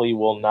probably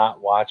will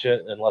not watch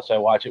it unless I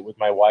watch it with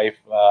my wife.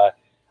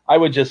 I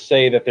would just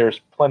say that there's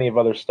plenty of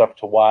other stuff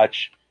to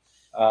watch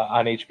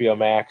on HBO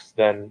Max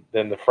than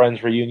the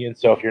Friends reunion.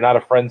 So if you're not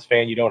a Friends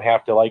fan, you don't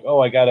have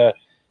to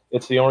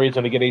it's the only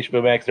reason to get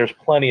HBO Max. There's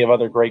plenty of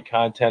other great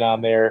content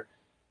on there.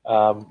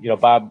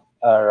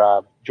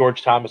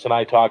 George Thomas and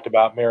I talked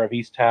about Mayor of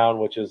Easttown,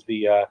 which is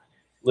the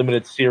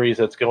limited series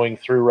that's going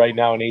through right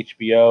now on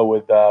HBO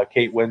with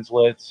Kate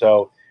Winslet.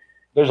 So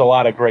there's a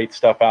lot of great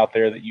stuff out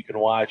there that you can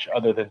watch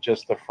other than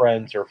just the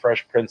Friends or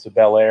Fresh Prince of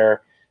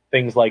Bel-Air,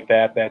 things like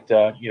that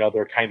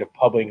they're kind of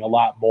pubbing a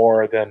lot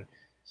more than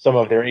some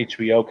of their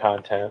HBO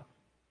content.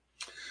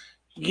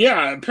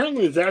 Yeah,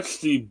 apparently that's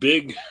the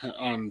big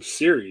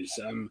series.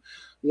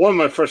 One of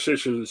my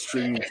frustrations with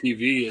streaming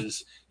TV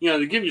is,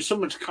 they give you so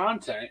much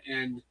content,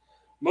 and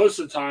most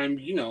of the time,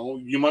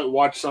 you might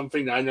watch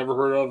something that I never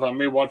heard of. I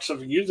may watch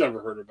something you've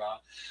never heard about.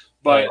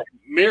 But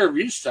Mayor of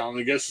Easttown,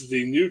 I guess, is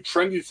the new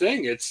trendy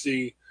thing. It's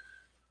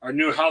our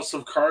new House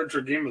of Cards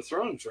or Game of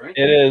Thrones, right?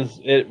 It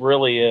is. It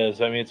really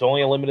is. I mean, it's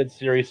only a limited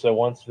series, so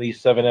once these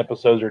 7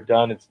 episodes are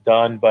done, it's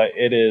done. But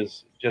it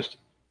is just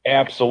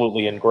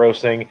absolutely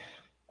engrossing.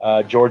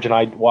 George and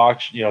I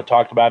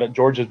talked about it.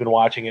 George has been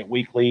watching it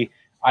weekly.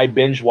 I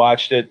binge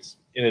watched it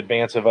in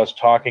advance of us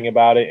talking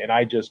about it, and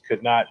I just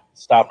could not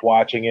stop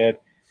watching it.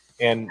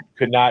 and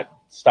could not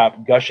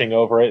stop gushing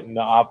over it. And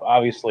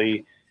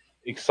obviously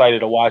excited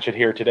to watch it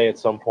here today at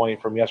some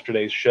point from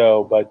yesterday's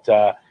show. But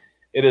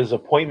it is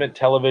appointment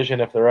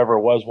television if there ever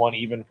was one,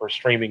 even for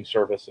streaming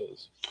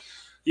services.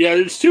 Yeah,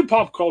 there's two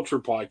pop culture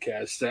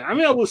podcasts. I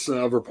mean, I listen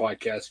to other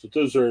podcasts, but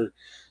those are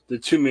the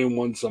two main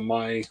ones on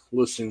my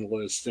listening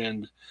list.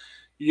 And,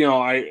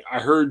 I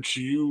heard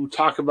you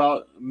talk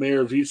about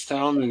Mayor of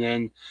Easttown and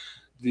then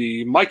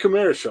the Mike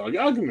O'Mara show.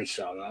 I'll give him a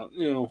shout out.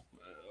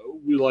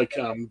 We like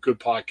good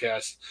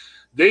podcasts.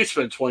 They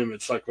spent 20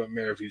 minutes talking about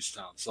Mayor of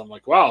Easttown. So I'm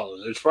like, wow,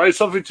 there's probably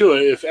something to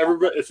it if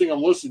everything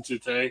I'm listening to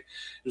today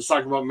is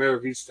talking about Mayor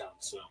of Easttown.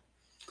 So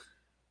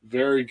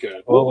very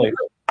good. Absolutely.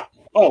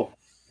 Oh.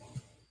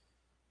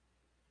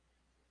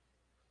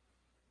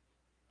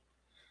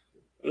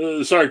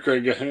 Sorry,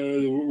 Craig.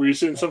 Were you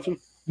saying something?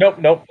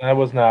 Nope, I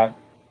was not.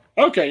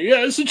 Okay,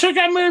 yeah, so check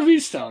out Mayor of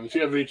Easttown if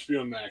you have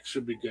HBO Max.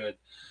 Should be good.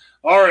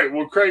 All right,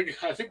 well, Craig,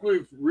 I think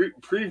we've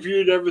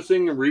previewed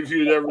everything and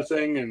reviewed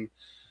everything, and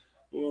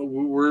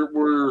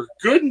we're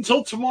good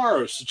until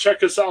tomorrow. So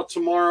check us out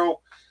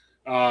tomorrow.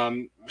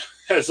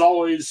 As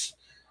always,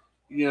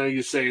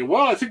 you say,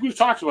 well, I think we've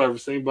talked about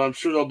everything, but I'm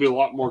sure there'll be a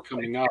lot more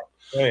coming up.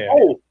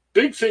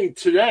 Big thing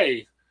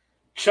today.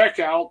 Check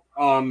out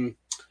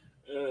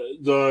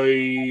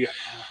the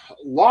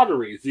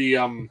lottery,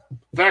 the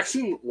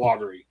vaccine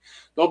lottery.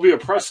 There'll be a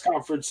press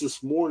conference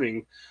this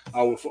morning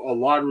with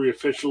lottery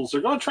officials.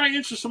 They're going to try and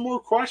answer some more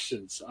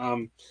questions.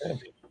 Governor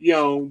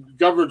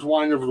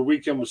DeWine over the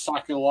weekend was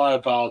talking a lot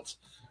about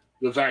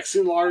the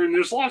vaccine lottery, and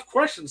there's a lot of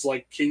questions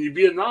like, can you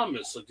be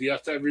anonymous? Like, do you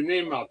have to have your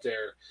name out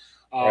there?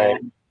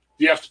 Right. Do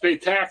you have to pay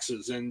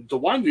taxes? And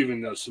DeWine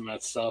even knows some of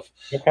that stuff.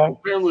 Okay.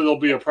 Apparently, there'll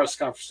be a press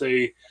conference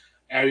today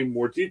adding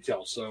more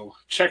details. So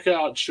check it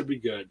out. It should be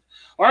good.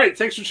 All right.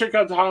 Thanks for checking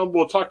out the Highland.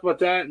 We'll talk about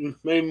that and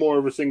many more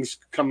of the things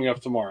coming up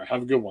tomorrow.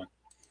 Have a good one.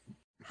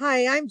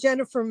 Hi, I'm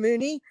Jennifer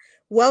Mooney.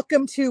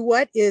 Welcome to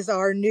what is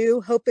our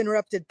new Hope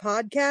Interrupted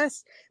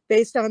podcast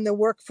based on the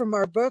work from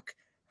our book,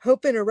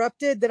 Hope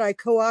Interrupted, that I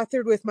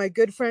co-authored with my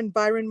good friend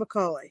Byron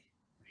McCauley.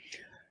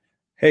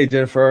 Hey,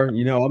 Jennifer,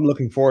 I'm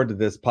looking forward to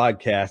this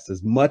podcast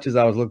as much as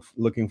I was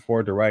looking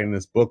forward to writing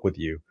this book with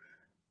you.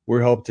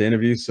 We hope to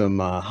interview some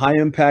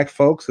high-impact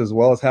folks as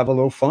well as have a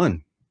little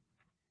fun.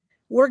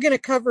 We're going to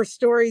cover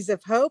stories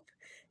of hope.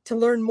 To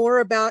learn more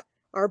about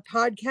our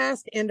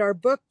podcast and our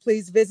book,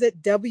 please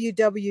visit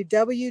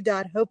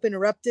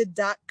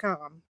www.hopeinterrupted.com.